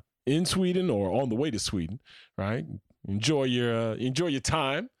is in Sweden or on the way to Sweden, right? Enjoy your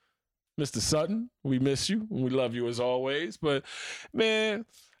time, Mr. Sutton. We miss you. We love you as always. But, man,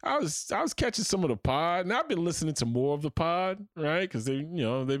 I was catching some of the pod, and I've been listening to more of the pod, right? Because they've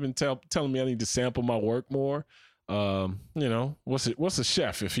been telling me I need to sample my work more. What's a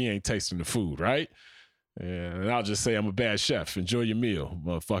chef if he ain't tasting the food, right? And I'll just say I'm a bad chef. Enjoy your meal,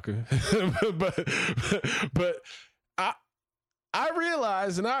 motherfucker. but I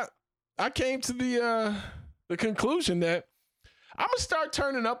realized, and I came to the conclusion that I'm gonna start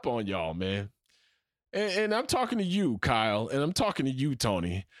turning up on y'all, man. And I'm talking to you, Kyle, and I'm talking to you,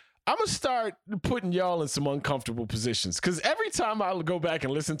 Tony. I'm going to start putting y'all in some uncomfortable positions, because every time I go back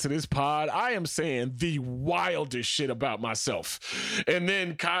and listen to this pod, I am saying the wildest shit about myself. And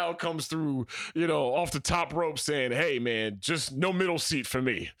then Kyle comes through, off the top rope saying, "Hey, man, just no middle seat for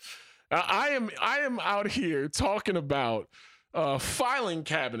me." I am out here talking about filing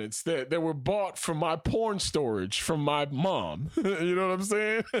cabinets that were bought for my porn storage from my mom. You know what I'm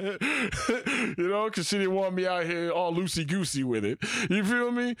saying? You know, because she didn't want me out here all loosey-goosey with it. You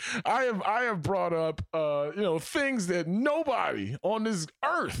feel me? I have brought up, you know, things that nobody on this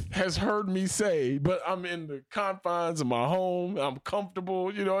earth has heard me say, but I'm in the confines of my home. I'm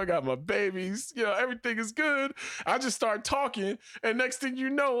comfortable. You know, I got my babies. You know, everything is good. I just start talking, and next thing you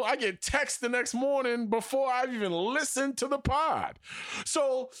know, I get text the next morning before I've even listened to the pod.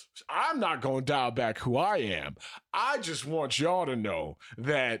 So I'm not going to dial back who I am. I just want y'all to know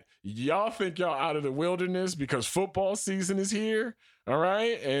that y'all think y'all out of the wilderness because football season is here. All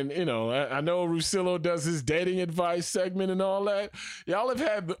right. And, you know, I know Russillo does his dating advice segment and all that. Y'all have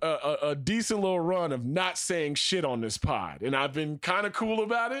had a decent little run of not saying shit on this pod. And I've been kind of cool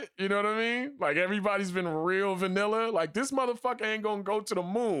about it. You know what I mean? Like, everybody's been real vanilla. Like, this motherfucker ain't going to go to the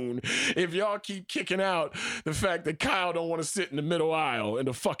moon if y'all keep kicking out the fact that Kyle don't want to sit in the middle aisle in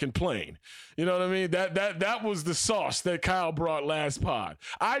the fucking plane. You know what I mean? That was the sauce that Kyle brought last pod.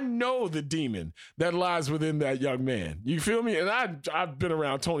 I know the demon that lies within that young man. You feel me? And I've been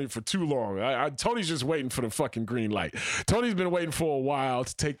around Tony for too long. Tony's just waiting for the fucking green light. Tony's been waiting for a while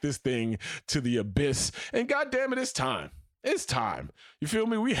to take this thing to the abyss. And goddamn it, it's time. It's time. You feel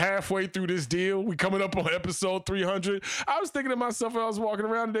me? We halfway through this deal. We coming up on episode 300. I was thinking to myself when I was walking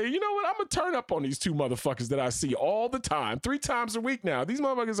around today, you know what? I'm going to turn up on these two motherfuckers that I see all the time, 3 times a week now. These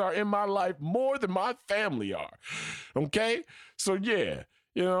motherfuckers are in my life more than my family are. Okay? So, yeah.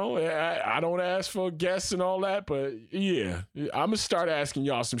 You know, I don't ask for guests and all that, but yeah, I'm going to start asking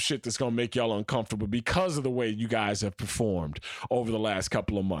y'all some shit that's going to make y'all uncomfortable because of the way you guys have performed over the last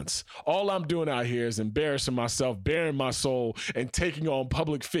couple of months. All I'm doing out here is embarrassing myself, bearing my soul, and taking on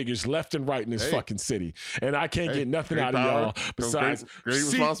public figures left and right in this fucking city. And I can't get nothing out of y'all besides great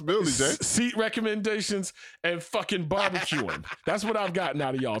responsibility, Jay. Seat recommendations and fucking barbecuing. That's what I've gotten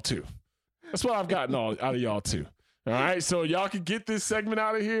out of y'all too. That's what I've gotten out of y'all too. All right, so y'all can get this segment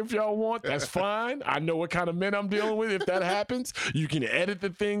out of here if y'all want. That's fine. I know what kind of men I'm dealing with. If that happens, you can edit the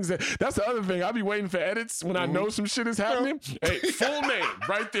things. That's the other thing. I'll be waiting for edits when I know some shit is happening. Hey, full name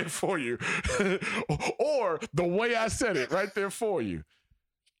right there for you. Or the way I said it right there for you.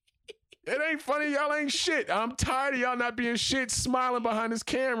 It ain't funny. Y'all ain't shit. I'm tired of y'all not being shit, smiling behind this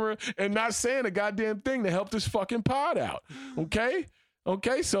camera and not saying a goddamn thing to help this fucking pod out.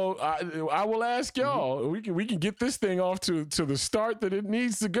 Okay, so I will ask y'all. We can get this thing off to the start that it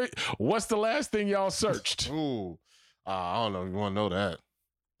needs to go. What's the last thing y'all searched? Ooh, I don't know if you want to know that.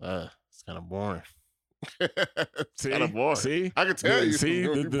 It's kind of boring. Kind of boring. See, I can tell you. See,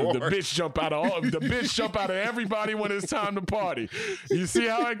 the bitch jump out of everybody when it's time to party. You see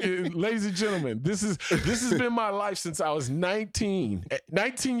how ladies and gentlemen, this has been my life since I was 19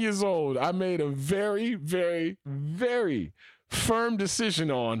 years old. I made a very, very, very firm decision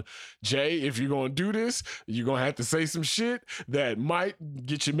on, Jay, if you're going to do this, you're going to have to say some shit that might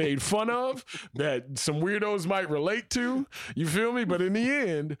get you made fun of, that some weirdos might relate to. You feel me? But in the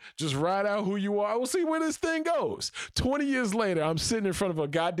end, just ride out who you are. We'll see where this thing goes. 20 years later, I'm sitting in front of a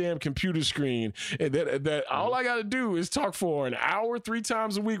goddamn computer screen, and that all I got to do is talk for an hour 3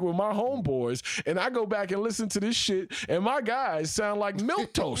 times a week with my homeboys, and I go back and listen to this shit, and my guys sound like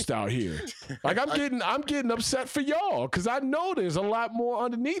milquetoast out here. Like, I'm getting upset for y'all, because I know there's a lot more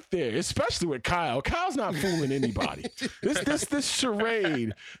underneath there, especially with Kyle. Kyle's not fooling anybody. This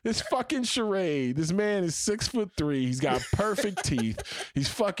charade, this fucking charade. This man is 6'3". He's got perfect teeth. He's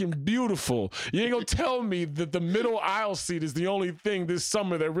fucking beautiful. You ain't gonna tell me that the middle aisle seat is the only thing this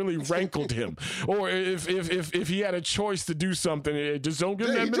summer that really rankled him. Or if he had a choice to do something, just don't give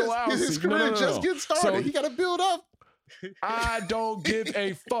him that middle aisle seat. His career just gets started. So he got to build up. I don't give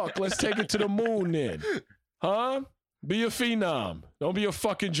a fuck. Let's take it to the moon then. Huh? Be a phenom. Don't be a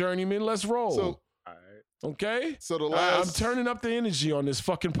fucking journeyman. Let's roll. So, okay? So I'm turning up the energy on this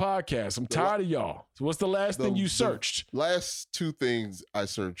fucking podcast. I'm tired of y'all. So what's the last thing you searched? The last 2 things I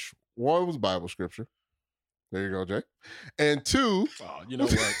searched. One was Bible scripture. There you go, Jay. And 2. Oh, you know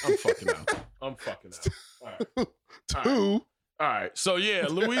what? I'm fucking out. All right. 2. All right. So, yeah,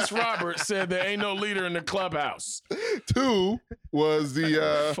 Luis Roberts said there ain't no leader in the clubhouse. 2 was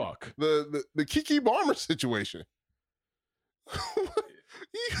the fuck. The Kiki Barmer situation.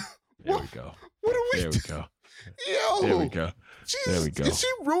 There we go. What are we There we go. Yo. There we go. There we go. Is she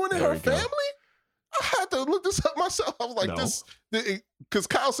ruining her family? I had to look this up myself. I was like, this, because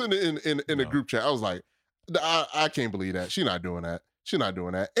Kyle sent it in the group chat. I was like, I can't believe that. She's not doing that.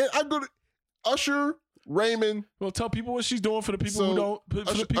 And I go to Usher, Raymond. Well, tell people what she's doing for the people who don't.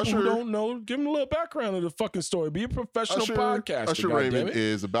 Who don't know, give them a little background of the fucking story. Be a professional podcaster. Usher Raymond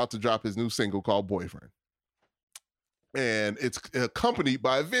is about to drop his new single called Boyfriend. and it's accompanied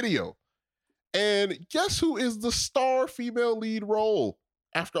by a video. And guess who is the star female lead role?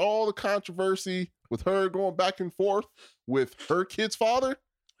 After all the controversy with her going back and forth with her kid's father?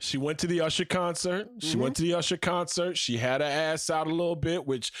 She went to the Usher concert. She had her ass out a little bit,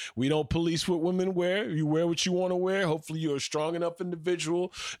 which we don't police what women wear. You wear what you want to wear. Hopefully you're a strong enough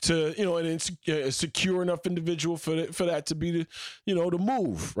individual to, a secure enough individual for that to be the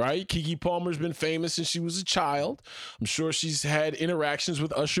move, right? Keke Palmer's been famous since she was a child. I'm sure she's had interactions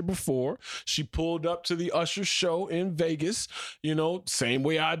with Usher before. She pulled up to the Usher show in Vegas, same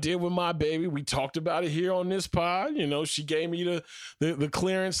way I did with my baby. We talked about it here on this pod. She gave me the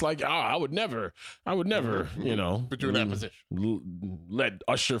clearance. Like, I would never, put you in that position. Let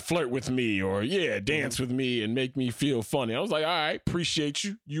Usher flirt with me or dance with me and make me feel funny. I was like, all right, appreciate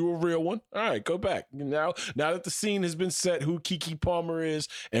you. You a real one. All right, go back. Now that the scene has been set, who Keke Palmer is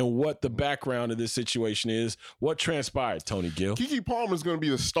and what the background of this situation is, what transpired, Tony Gill? Keke Palmer is going to be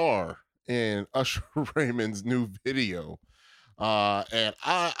the star in Usher Raymond's new video. And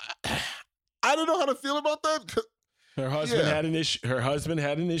I don't know how to feel about that. Her husband had an issue. Her husband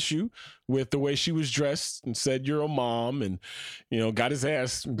had an issue with the way she was dressed and said, "You're a mom," and got his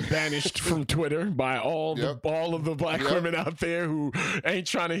ass banished from Twitter by all of the black women out there who ain't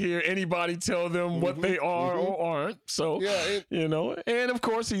trying to hear anybody tell them what they are or aren't. So and of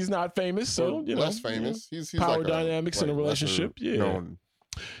course he's not famous, so less famous. He's power like dynamics in a relationship.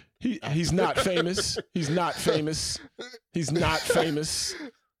 He's not famous. He's not famous. He's not famous.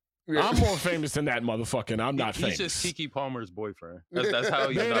 Yeah. I'm more famous than that motherfucker, and I'm not famous. He's just Keke Palmer's boyfriend. That's how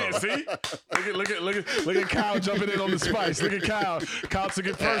you know. See? Look at Kyle jumping in on the spice. Look at Kyle. Kyle took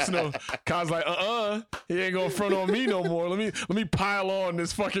it personal. Kyle's like, he ain't gonna front on me no more. Let me pile on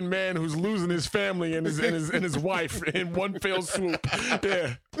this fucking man who's losing his family and his wife in one fell swoop.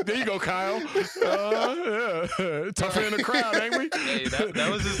 Yeah. There you go, Kyle. Tougher in the crowd, ain't we? Hey, that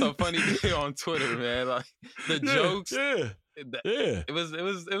was just a funny day on Twitter, man. Like the jokes. It was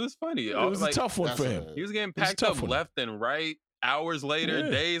funny. It was a tough one for him. He was getting packed up left and right, hours later,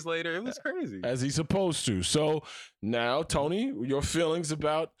 days later. It was crazy. As he's supposed to. So now, Tony, your feelings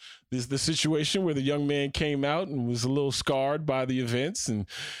about the situation where the young man came out and was a little scarred by the events, and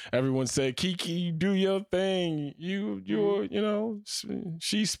everyone said, "Keke, do your thing.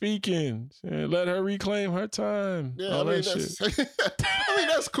 She's speaking. Let her reclaim her time." Yeah, I mean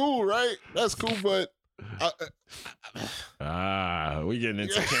that's cool, right? That's cool, but. We getting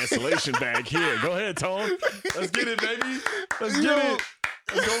into cancellation bag here. Go ahead, Tone. Let's get it, baby. Let's get it.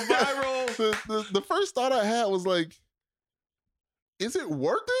 Let's go viral. The first thought I had was like, is it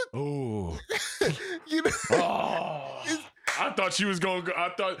worth it? Oh. I thought she was going. I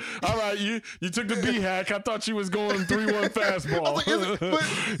thought, all right, you took the B hack. I thought she was going 3-1 fastball.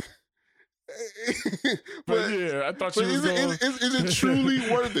 I thought she was going. Is it truly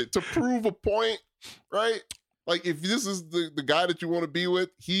worth it to prove a point? Right? Like, if this is the guy that you want to be with,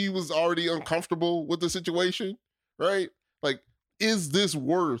 he was already uncomfortable with the situation, right? Like, is this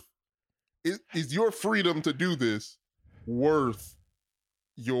worth, is your freedom to do this worth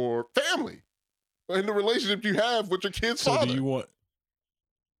your family and the relationship you have with your kid's father? So do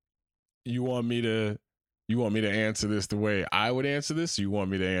you want me to answer this the way I would answer this, or you want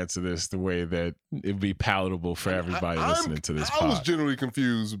me to answer this the way that it'd be palatable for everybody listening to this pod? I was genuinely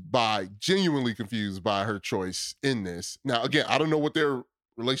confused by her choice in this. Now, again, I don't know what their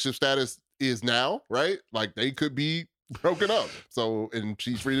relationship status is now, right? Like, they could be broken up. So, and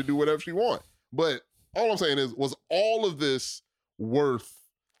she's free to do whatever she wants. But all I'm saying is, was all of this worth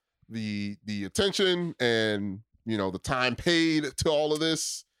the attention and, the time paid to all of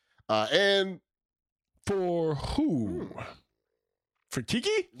this? And for who? For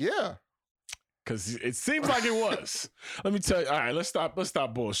Keke? Yeah. Because it seems like it was. Let me tell you. All right, let's stop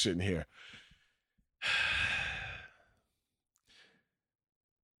bullshitting here.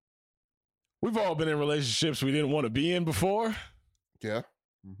 We've all been in relationships we didn't want to be in before. Yeah.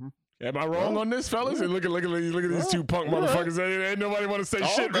 Mm-hmm. Am I wrong on this, fellas? Yeah. Look at these two punk motherfuckers. Ain't nobody want to say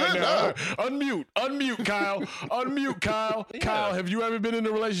shit right now. Unmute, Kyle. Unmute, Kyle. Yeah. Kyle, have you ever been in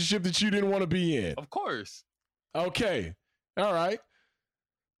a relationship that you didn't want to be in? Of course. Okay. All right.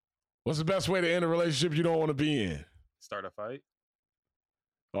 What's the best way to end a relationship you don't want to be in? Start a fight.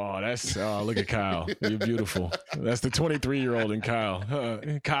 Look at Kyle. You're beautiful. That's the 23-year-old in Kyle.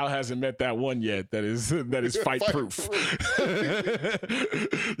 Kyle hasn't met that one yet that is fight proof. you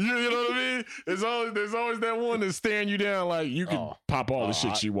know what I mean? There's always that one that's staring you down like you can pop all the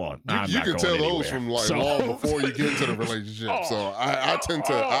shit you want. You can tell those from long before you get into the relationship. So I tend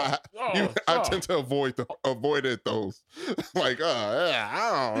to avoid those. Like,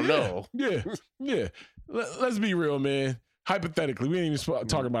 I don't know. Yeah. let's be real, man. Hypothetically, we ain't even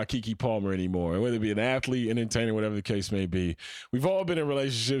talking about Keke Palmer anymore, whether it be an athlete, an entertainer, whatever the case may be. We've all been in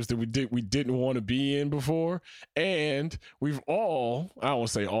relationships that we didn't want to be in before, and we've all, I don't want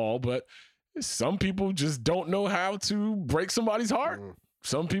to say all, but some people just don't know how to break somebody's heart.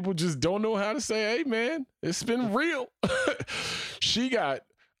 Some people just don't know how to say, hey, man, it's been real. She got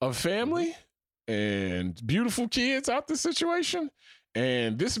a family and beautiful kids out the situation,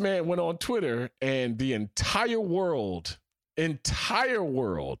 and this man went on Twitter, and the entire world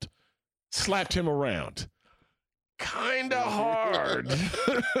slapped him around. Kind of hard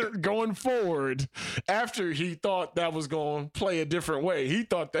going forward after he thought that was going to play a different way. He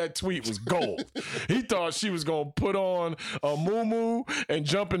thought that tweet was gold. He thought she was going to put on a muumuu and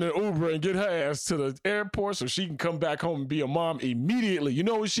jump in an Uber and get her ass to the airport so she can come back home and be a mom immediately. You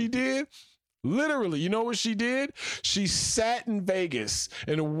know what she did? Literally, you know what she did? She sat in Vegas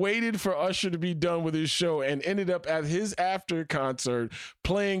and waited for Usher to be done with his show and ended up at his after concert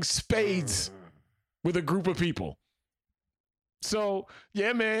playing spades with a group of people. So,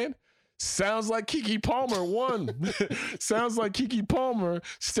 yeah, man, sounds like Keke Palmer won. Sounds like Keke Palmer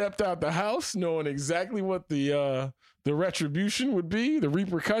stepped out the house knowing exactly what the retribution would be, the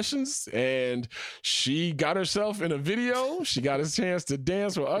repercussions, and she got herself in a video. She got a chance to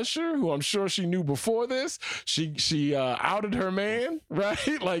dance with Usher, who I'm sure she knew before this. She outed her man,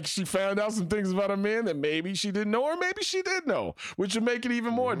 right? Like, she found out some things about her man that maybe she didn't know, or maybe she did know, which would make it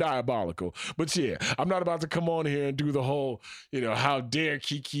even more diabolical. But yeah, I'm not about to come on here and do the whole, how dare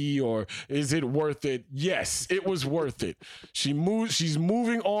Keke, or is it worth it? Yes, it was worth it. She's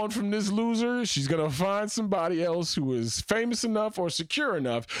moving on from this loser. She's gonna find somebody else who is famous enough or secure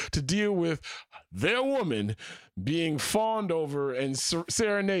enough to deal with their woman being fawned over and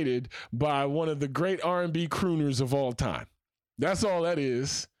serenaded by one of the great R&B crooners of all time. That's all that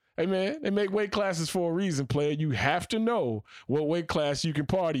is. Hey, man, they make weight classes for a reason, player. You have to know what weight class you can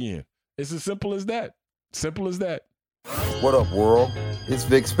party in. It's as simple as that. Simple as that. What up, world? It's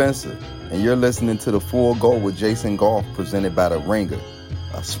Vic Spencer, and you're listening to The Full Go with Jason Goff, presented by The Ringer,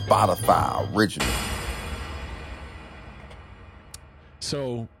 a Spotify original.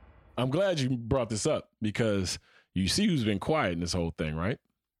 So I'm glad you brought this up, because you see who's been quiet in this whole thing, right?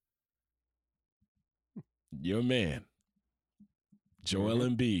 Your man, Joel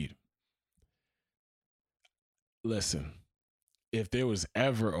Embiid. Listen, if there was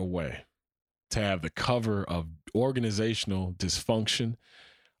ever a way to have the cover of organizational dysfunction,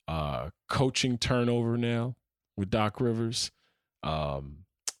 coaching turnover now with Doc Rivers,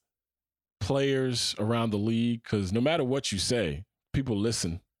 players around the league, because no matter what you say, people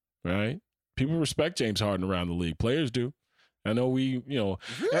listen, right? People respect James Harden around the league. Players do. I know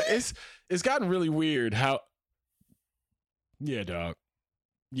it's gotten really weird how. Yeah,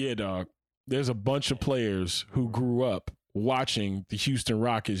 dog. There's a bunch of players who grew up watching the Houston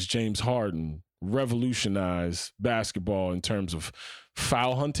Rockets, James Harden, revolutionize basketball in terms of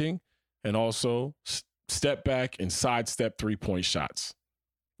foul hunting and also step back and sidestep 3-point shots.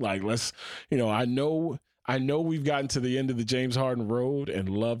 Like, I know we've gotten to the end of the James Harden road and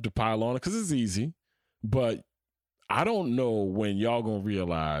love to pile on it because it's easy, but I don't know when y'all gonna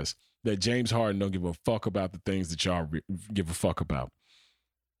realize that James Harden don't give a fuck about the things that y'all give a fuck about.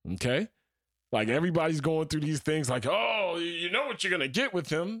 Okay? Like, everybody's going through these things like, oh, you know what you're gonna get with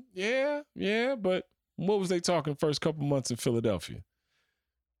him. Yeah, but what was they talking first couple months in Philadelphia?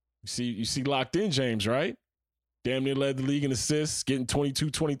 You see locked in James, right? Damn near led the league in assists, getting 22,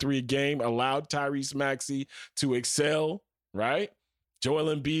 23 a game, allowed Tyrese Maxey to excel, right?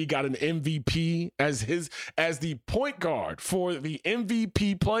 Joel Embiid got an MVP as the point guard for the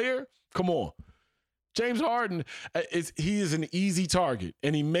MVP player. Come on. James Harden, he is an easy target,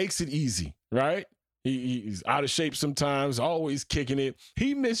 and he makes it easy, right? He's out of shape sometimes, always kicking it.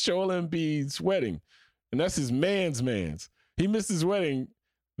 He missed Joel Embiid's wedding, and that's his man's. He missed his wedding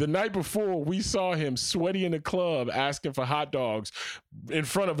the night before. We saw him sweaty in the club asking for hot dogs in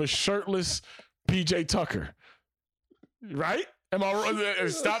front of a shirtless PJ Tucker. Right? Am I wrong?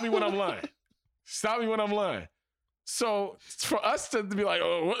 Stop me when I'm lying. So for us to be like,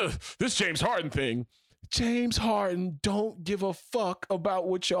 oh, this James Harden thing, James Harden don't give a fuck about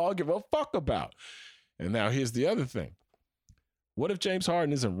what y'all give a fuck about. And now here's the other thing. What if James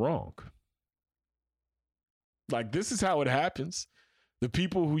Harden isn't wrong? Like, this is how it happens. The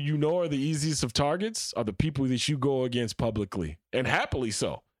people who you know are the easiest of targets are the people that you go against publicly, and happily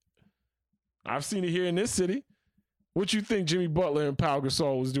so. I've seen it here in this city. What you think Jimmy Butler and Pau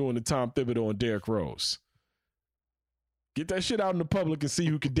Gasol was doing to Tom Thibodeau and Derrick Rose? Get that shit out in the public and see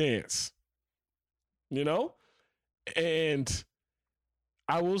who can dance. You know? And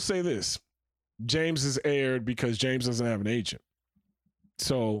I will say this. James is aired because James doesn't have an agent.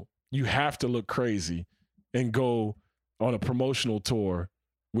 So you have to look crazy and go on a promotional tour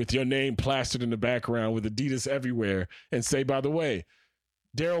with your name plastered in the background with Adidas everywhere and say, by the way,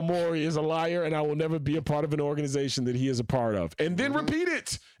 Daryl Morey is a liar and I will never be a part of an organization that he is a part of. And then repeat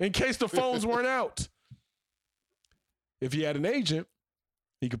it in case the phones weren't out. If he had an agent,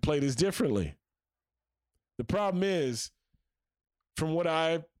 he could play this differently. The problem is, from what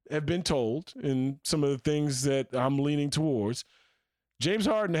I have been told and some of the things that I'm leaning towards, James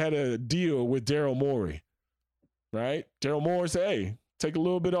Harden had a deal with Daryl Morey, right? Daryl Morey said, hey, take a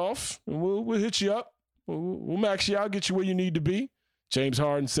little bit off and we'll hit you up. We'll max you out, get you where you need to be. James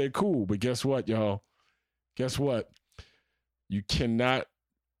Harden said, cool, but guess what, y'all? Guess what? You cannot,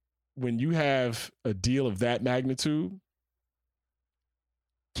 when you have a deal of that magnitude,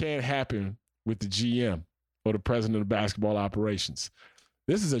 can't happen with the GM or the president of basketball operations.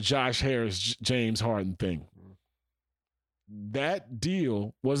 This is a Josh Harris, James Harden thing. That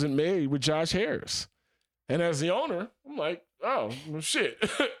deal wasn't made with Josh Harris. And as the owner, I'm like, oh, well, shit.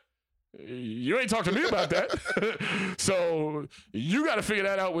 You ain't talked to me about that. So you got to figure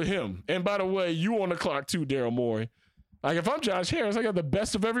that out with him. And by the way, you on the clock too, Daryl Morey. Like, if I'm Josh Harris, I got the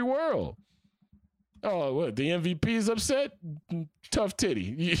best of every world. Oh, what? The MVP is upset? Tough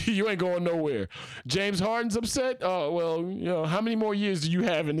titty. You ain't going nowhere. James Harden's upset? Oh, well, you know, how many more years do you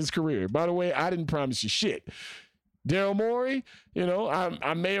have in this career? By the way, I didn't promise you shit. Daryl Morey, you know,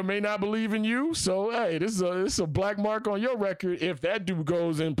 I may or may not believe in you. So, hey, this is a black mark on your record. If that dude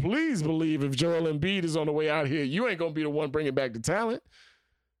goes, and please believe if Joel Embiid is on the way out here, you ain't going to be the one bringing back the talent.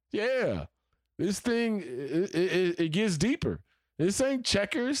 Yeah. This thing, it gets deeper. This ain't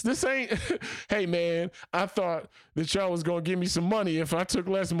checkers. This ain't, hey, man, I thought that y'all was going to give me some money if I took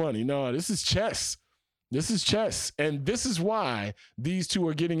less money. No, this is chess. This is chess. And this is why these two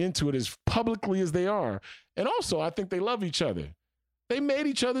are getting into it as publicly as they are. And also, I think they love each other. They made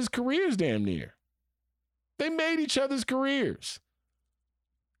each other's careers damn near. They made each other's careers.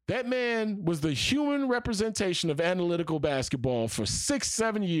 That man was the human representation of analytical basketball for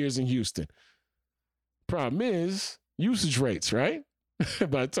 6-7 years in Houston. Problem is, usage rates, right?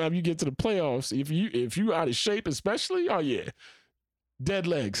 By the time you get to the playoffs, if you out of shape especially, oh yeah, dead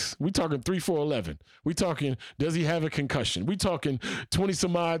legs. We talking 3-4-11. We talking, does he have a concussion? We talking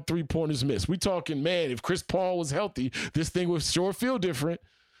 20-some-odd three-pointers missed. We talking, man, if Chris Paul was healthy, this thing would sure feel different.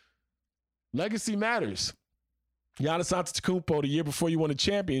 Legacy matters. Giannis Antetokounmpo, the year before you won a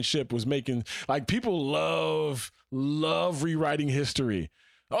championship, was making, like, people love rewriting history.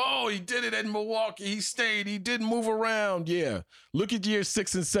 Oh, he did it at Milwaukee. He stayed. He didn't move around. Yeah. Look at year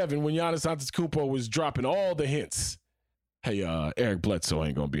 6 and 7 when Giannis Antetokounmpo was dropping all the hints. Hey, Eric Bledsoe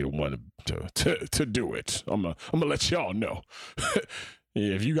ain't gonna be the one to do it. I'm gonna let y'all know.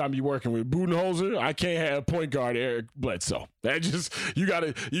 Yeah, if you got me working with Budenholzer, I can't have point guard Eric Bledsoe. That just you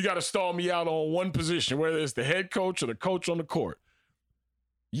gotta stall me out on one position, whether it's the head coach or the coach on the court.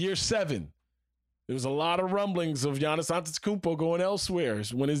 Year 7. There was a lot of rumblings of Giannis Antetokounmpo going elsewhere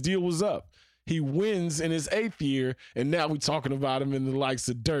when his deal was up. He wins in his 8th year, and now we're talking about him in the likes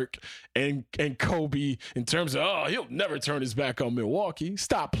of Dirk and Kobe in terms of, oh, he'll never turn his back on Milwaukee.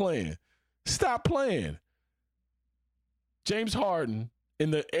 Stop playing. Stop playing. James Harden,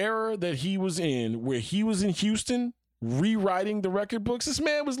 in the era that he was in, where he was in Houston, rewriting the record books, this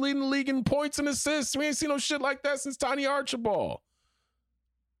man was leading the league in points and assists. We ain't seen no shit like that since Tiny Archibald.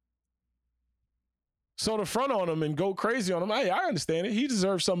 So to front on him and go crazy on him, I understand it. He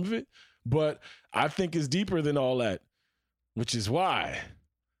deserves some of it. But I think it's deeper than all that, which is why,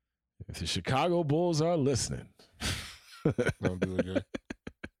 if the Chicago Bulls are listening. Don't do it,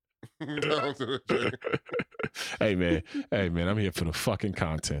 Jay. Don't do it, Jay. Hey, man, I'm here for the fucking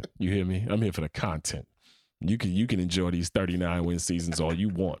content. You hear me? I'm here for the content. You can enjoy these 39-win seasons all you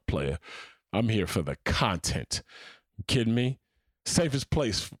want, player. I'm here for the content. You kidding me? Safest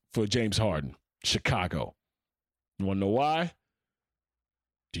place for James Harden. Chicago. You want to know why?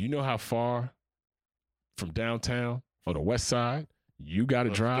 Do you know how far from downtown or the west side you got to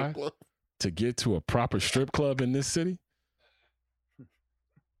drive to get to a proper strip club in this city?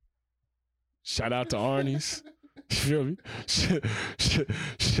 Shout out to Arnie's. You feel me?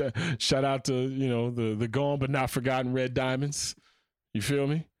 Shout out to, you know, the gone but not forgotten Red Diamonds. You feel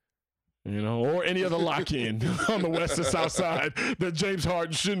me? You know, or any other lock-in on the west or south side that James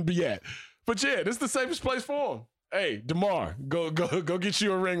Harden shouldn't be at. But yeah, this is the safest place for him. Hey, DeMar, go get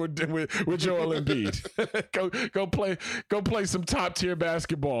you a ring with Joel Embiid. go play some top tier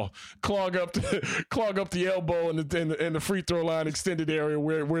basketball. Clog up the elbow in the free throw line extended area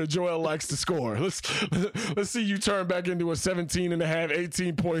where Joel likes to score. Let's see you turn back into a 17 and a half,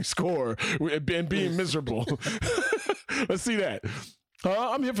 18-point scorer and being miserable. Let's see that.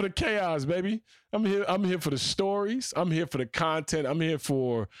 I'm here for the chaos, baby. I'm here for the stories. I'm here for the content. I'm here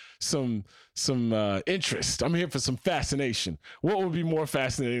for some interest. I'm here for some fascination. What would be more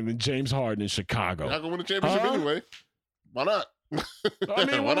fascinating than James Harden in Chicago? You're not gonna win the championship anyway. Why not? I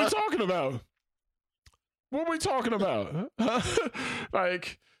mean, what are we talking about? What are we talking about?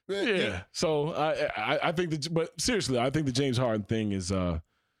 Like, yeah. So I think that, but seriously, I think the James Harden thing is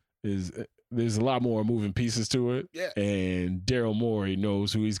there's a lot more moving pieces to it. Yeah. And Daryl Morey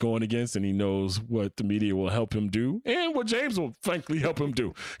knows who he's going against, and he knows what the media will help him do and what James will frankly help him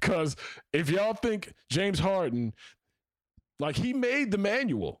do. Because if y'all think James Harden, like, he made the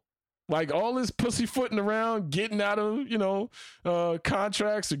manual, like all this pussyfooting around, getting out of,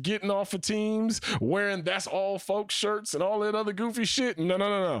 contracts or getting off of teams, wearing that's all folks shirts and all that other goofy shit.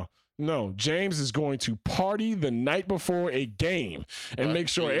 No, James is going to party the night before a game and make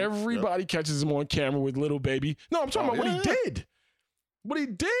sure everybody catches him on camera with little baby. No, I'm talking about what he did. What he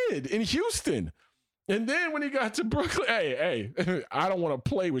did in Houston. And then when he got to Brooklyn, hey, I don't want to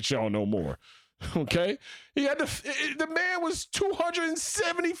play with y'all no more. Okay? He had the man was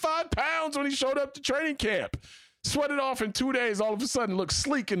 275 pounds when he showed up to training camp. Sweated off in 2 days, all of a sudden looked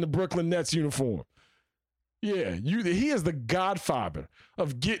sleek in the Brooklyn Nets uniform. Yeah, he is the godfather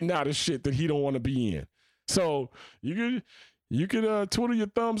of getting out of shit that he don't want to be in. So you could twiddle your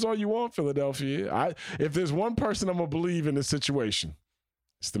thumbs all you want, Philadelphia. If there's one person I'm gonna believe in this situation,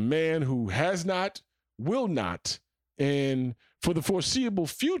 it's the man who has not, will not, and for the foreseeable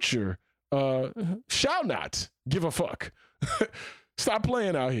future, shall not give a fuck. Stop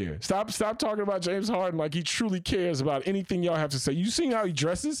playing out here. Stop talking about James Harden like he truly cares about anything y'all have to say. You seen how he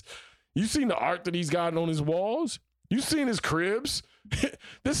dresses? You seen the art that he's gotten on his walls? You seen his cribs?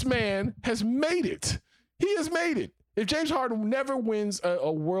 This man has made it. He has made it. If James Harden never wins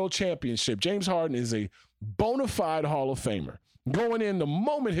a world championship, James Harden is a bona fide Hall of Famer, going in the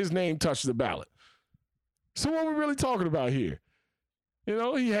moment his name touched the ballot. So what are we really talking about here? He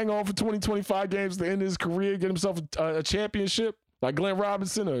hang on for 20, 25 games at the end of his career, get himself a championship like Glenn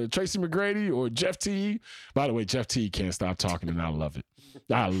Robinson or Tracy McGrady or Jeff Teague. By the way, Jeff Teague can't stop talking, and I love it.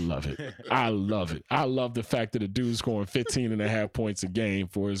 I love it. I love the fact that a dude's scoring 15 and a half points a game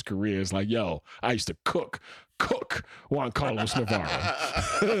for his career. It's like, yo, I used to cook Juan Carlos Navarro.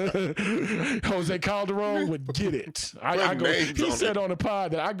 Jose Calderon would get it. He said on the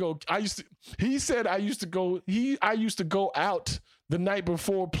pod that I used to go out the night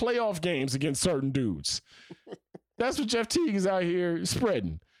before playoff games against certain dudes. That's what Jeff Teague is out here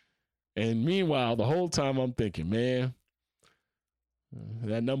spreading. And meanwhile, the whole time I'm thinking, man,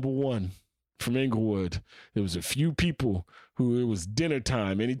 that number one from Inglewood, there was a few people who it was dinner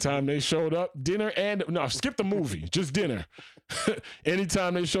time. Anytime they showed up, skip the movie, just dinner.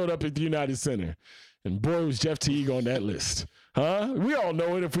 Anytime they showed up at the United Center. And boy, was Jeff Teague on that list. Huh? We all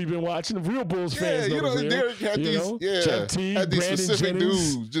know it if we've been watching. The real Bulls fans know the real. Derek had Jeff Teague, had these Brandon specific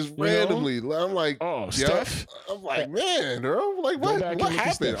Jennings, dudes just randomly. I'm like, Steph. I'm like, man, bro. Like, what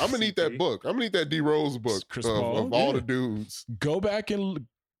happened? I'm gonna need that book. I'm gonna need that D Rose book of all the dudes. Go back and look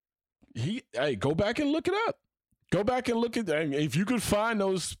it up. Go back and look at that. If you could find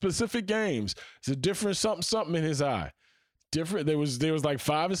those specific games, it's a different something in his eye. Different. There was like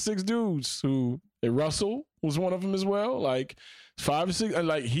 5 or 6 dudes who. Russell was one of them as well. Like 5 or 6,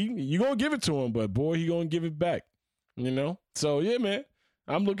 like you gonna give it to him, but boy, he gonna give it back. So yeah, man.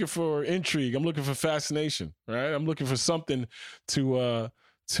 I'm looking for intrigue. I'm looking for fascination. Right. I'm looking for something to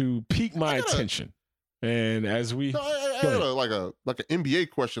pique my attention. And as we, I had like an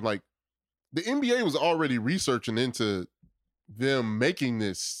NBA question. Like the NBA was already researching into them making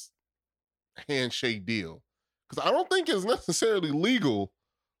this handshake deal because I don't think it's necessarily legal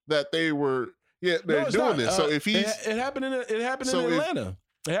that they were. Yeah, they're doing this. So if he's it happened in Atlanta. It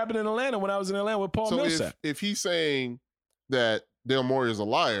happened in Atlanta when I was in Atlanta with Paul Millsap. If he's saying that Daryl Morey is a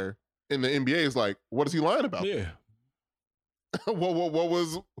liar, and the NBA is like, what is he lying about? Yeah. what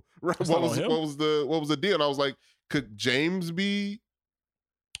was the deal? And I was like, could James be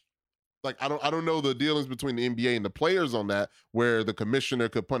like I don't know the dealings between the NBA and the players on that, where the commissioner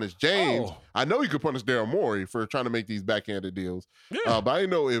could punish James. Oh. I know he could punish Daryl Morey for trying to make these backhanded deals. Yeah. But I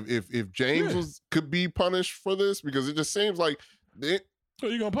didn't know if James could be punished for this, because it just seems like you're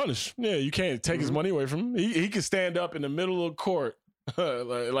gonna punish. Yeah, you can't take his money away from him. He could stand up in the middle of the court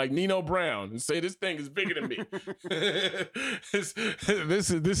like Nino Brown, and say this thing is bigger than me.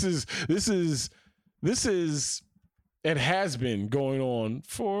 This is and has been going on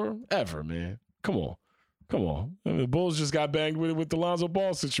forever, man. Come on. I mean, the Bulls just got banged with the Lonzo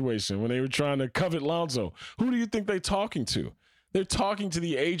Ball situation when they were trying to covet Lonzo. Who do you think they're talking to? They're talking to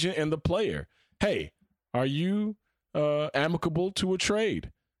the agent and the player. Hey, are you amicable to a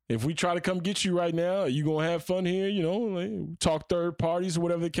trade? If we try to come get you right now, are you going to have fun here? You know, like, talk third parties or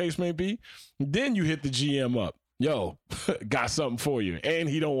whatever the case may be. Then you hit the GM up. Yo, got something for you. And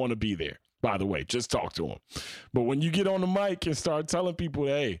he don't want to be there, by the way. Just talk to him. But when you get on the mic and start telling people,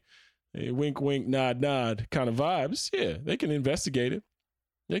 hey, wink, wink, nod, nod kind of vibes, yeah, they can investigate it.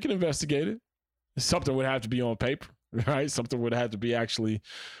 Something would have to be on paper, right? Something would have to be actually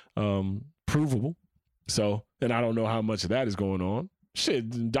provable. So, and I don't know how much of that is going on.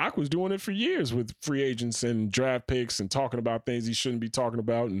 Shit, Doc was doing it for years with free agents and draft picks and talking about things he shouldn't be talking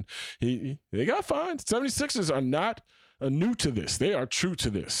about. And they got fined. 76ers are not new to this. They are true to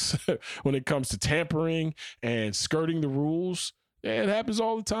this when it comes to tampering and skirting the rules. Yeah, it happens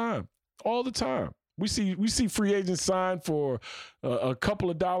all the time. All the time. We see free agents sign for a couple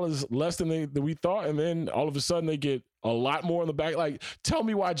of dollars less than we thought, and then all of a sudden they get a lot more in the back. Like, tell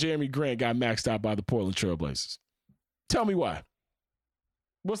me why Jeremy Grant got maxed out by the Portland Trail Blazers. Tell me why.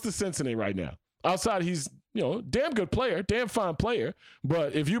 What's the sense in it right now? Outside, he's damn good player, damn fine player.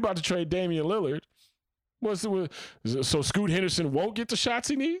 But if you're about to trade Damian Lillard, so Scoot Henderson won't get the shots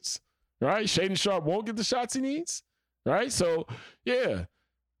he needs, right? Shaedon Sharpe won't get the shots he needs, right? So yeah.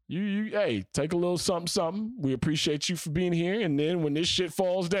 Hey, take a little something. We appreciate you for being here. And then when this shit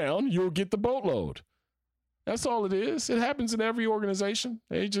falls down, you'll get the boatload. That's all it is. It happens in every organization.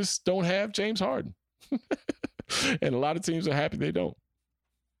 They just don't have James Harden. And a lot of teams are happy they don't.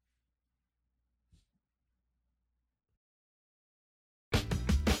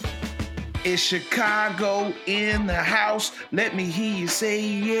 It's Chicago in the house. Let me hear you say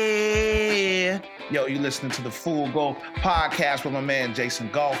yeah. Yo, you listening to the Full Go Podcast with my man Jason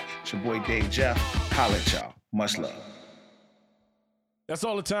Goff. It's your boy Dave Jeff. Holla at y'all. Much love. That's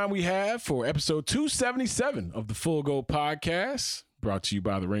all the time we have for episode 277 of the Full Go Podcast. Brought to you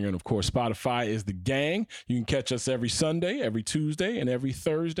by The Ringer. And, of course, Spotify is the gang. You can catch us every Sunday, every Tuesday, and every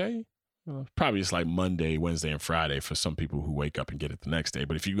Thursday. Probably it's like Monday, Wednesday, and Friday for some people who wake up and get it the next day.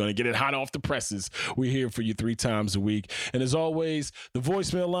 But if you're going to get it hot off the presses, we're here for you 3 times a week. And as always, the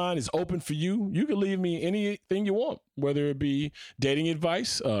voicemail line is open for you. You can leave me anything you want, whether it be dating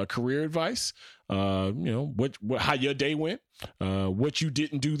advice, career advice, how your day went, what you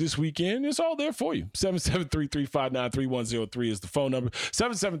didn't do this weekend. It's all there for you. 773-359-3103 is the phone number.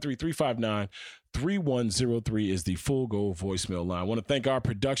 773-359-3103 is the Full Go voicemail line. I want to thank our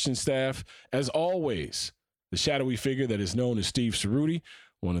production staff. As always, the shadowy figure that is known as Steve Cerruti.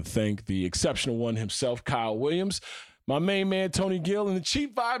 I want to thank the exceptional one himself, Kyle Williams. My main man, Tony Gill, and the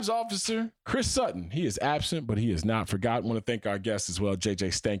Chief Vibes Officer, Chris Sutton. He is absent, but he is not forgotten. I want to thank our guests as well, JJ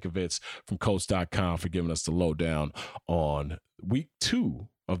Stankovitz from Colts.com, for giving us the lowdown on week 2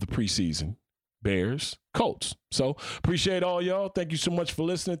 of the preseason. Bears, Colts. So appreciate all y'all. Thank you so much for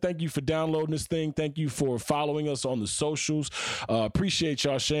listening. Thank you for downloading this thing. Thank you for following us on the socials. Appreciate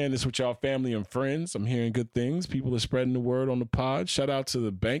y'all sharing this with y'all family and friends. I'm hearing good things. People are spreading the word on the pod. Shout out to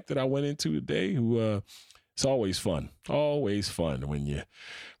the bank that I went into today who it's always fun when you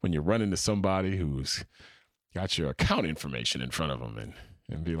run into somebody who's got your account information in front of them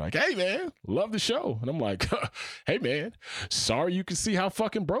and be like, hey, man, love the show. And I'm like, hey, man, sorry you can see how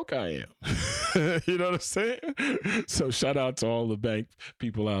fucking broke I am. You know what I'm saying? So shout out to all the bank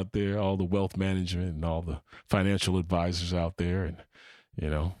people out there, all the wealth management and all the financial advisors out there. And,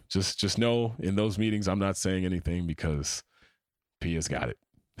 just know in those meetings, I'm not saying anything because Pia's got it.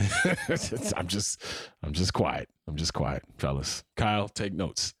 I'm just quiet. I'm just quiet, fellas. Kyle, take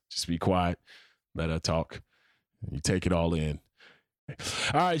notes. Just be quiet. Let her talk. You take it all in.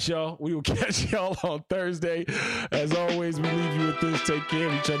 All right, y'all. We will catch y'all on Thursday. As always, we leave you with this. Take care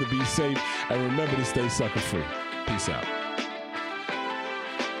of each other. Be safe. And remember to stay sucker free. Peace out.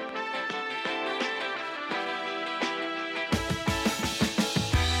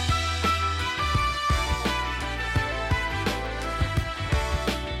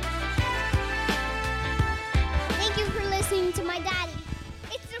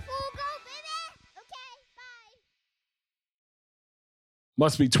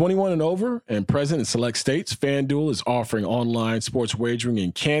 Must be 21 and over and present in select states. FanDuel is offering online sports wagering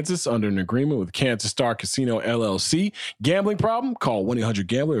in Kansas under an agreement with Kansas Star Casino LLC. Gambling problem? Call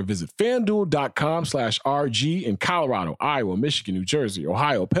 1-800-GAMBLER or visit FanDuel.com/RG in Colorado, Iowa, Michigan, New Jersey,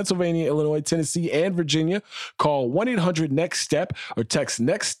 Ohio, Pennsylvania, Illinois, Tennessee, and Virginia. Call 1-800-NEXT-STEP or text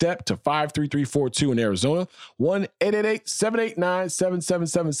NEXT STEP to 53342 in Arizona,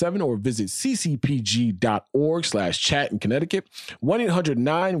 1-888-789-7777 or visit ccpg.org/chat in Connecticut,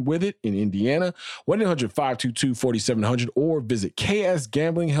 1-800-9-WITH-IT in Indiana, 1-800-522-4700 or visit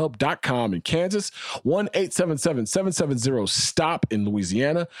ksgamblinghelp.com in Kansas, 1-877-770-STOP in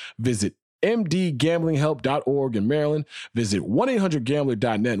Louisiana, visit mdgamblinghelp.org in Maryland, visit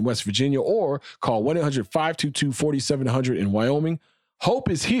 1-800-GAMBLER.net in West Virginia, or call 1-800-522-4700 in Wyoming. Hope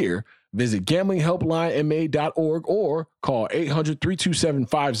is here. Visit gamblinghelplinema.org or call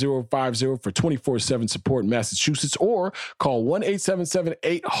 800-327-5050 for 24/7 support in Massachusetts, or call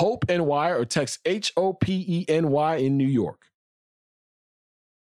 1-877-8-HOPE-NY or text HOPENY in New York.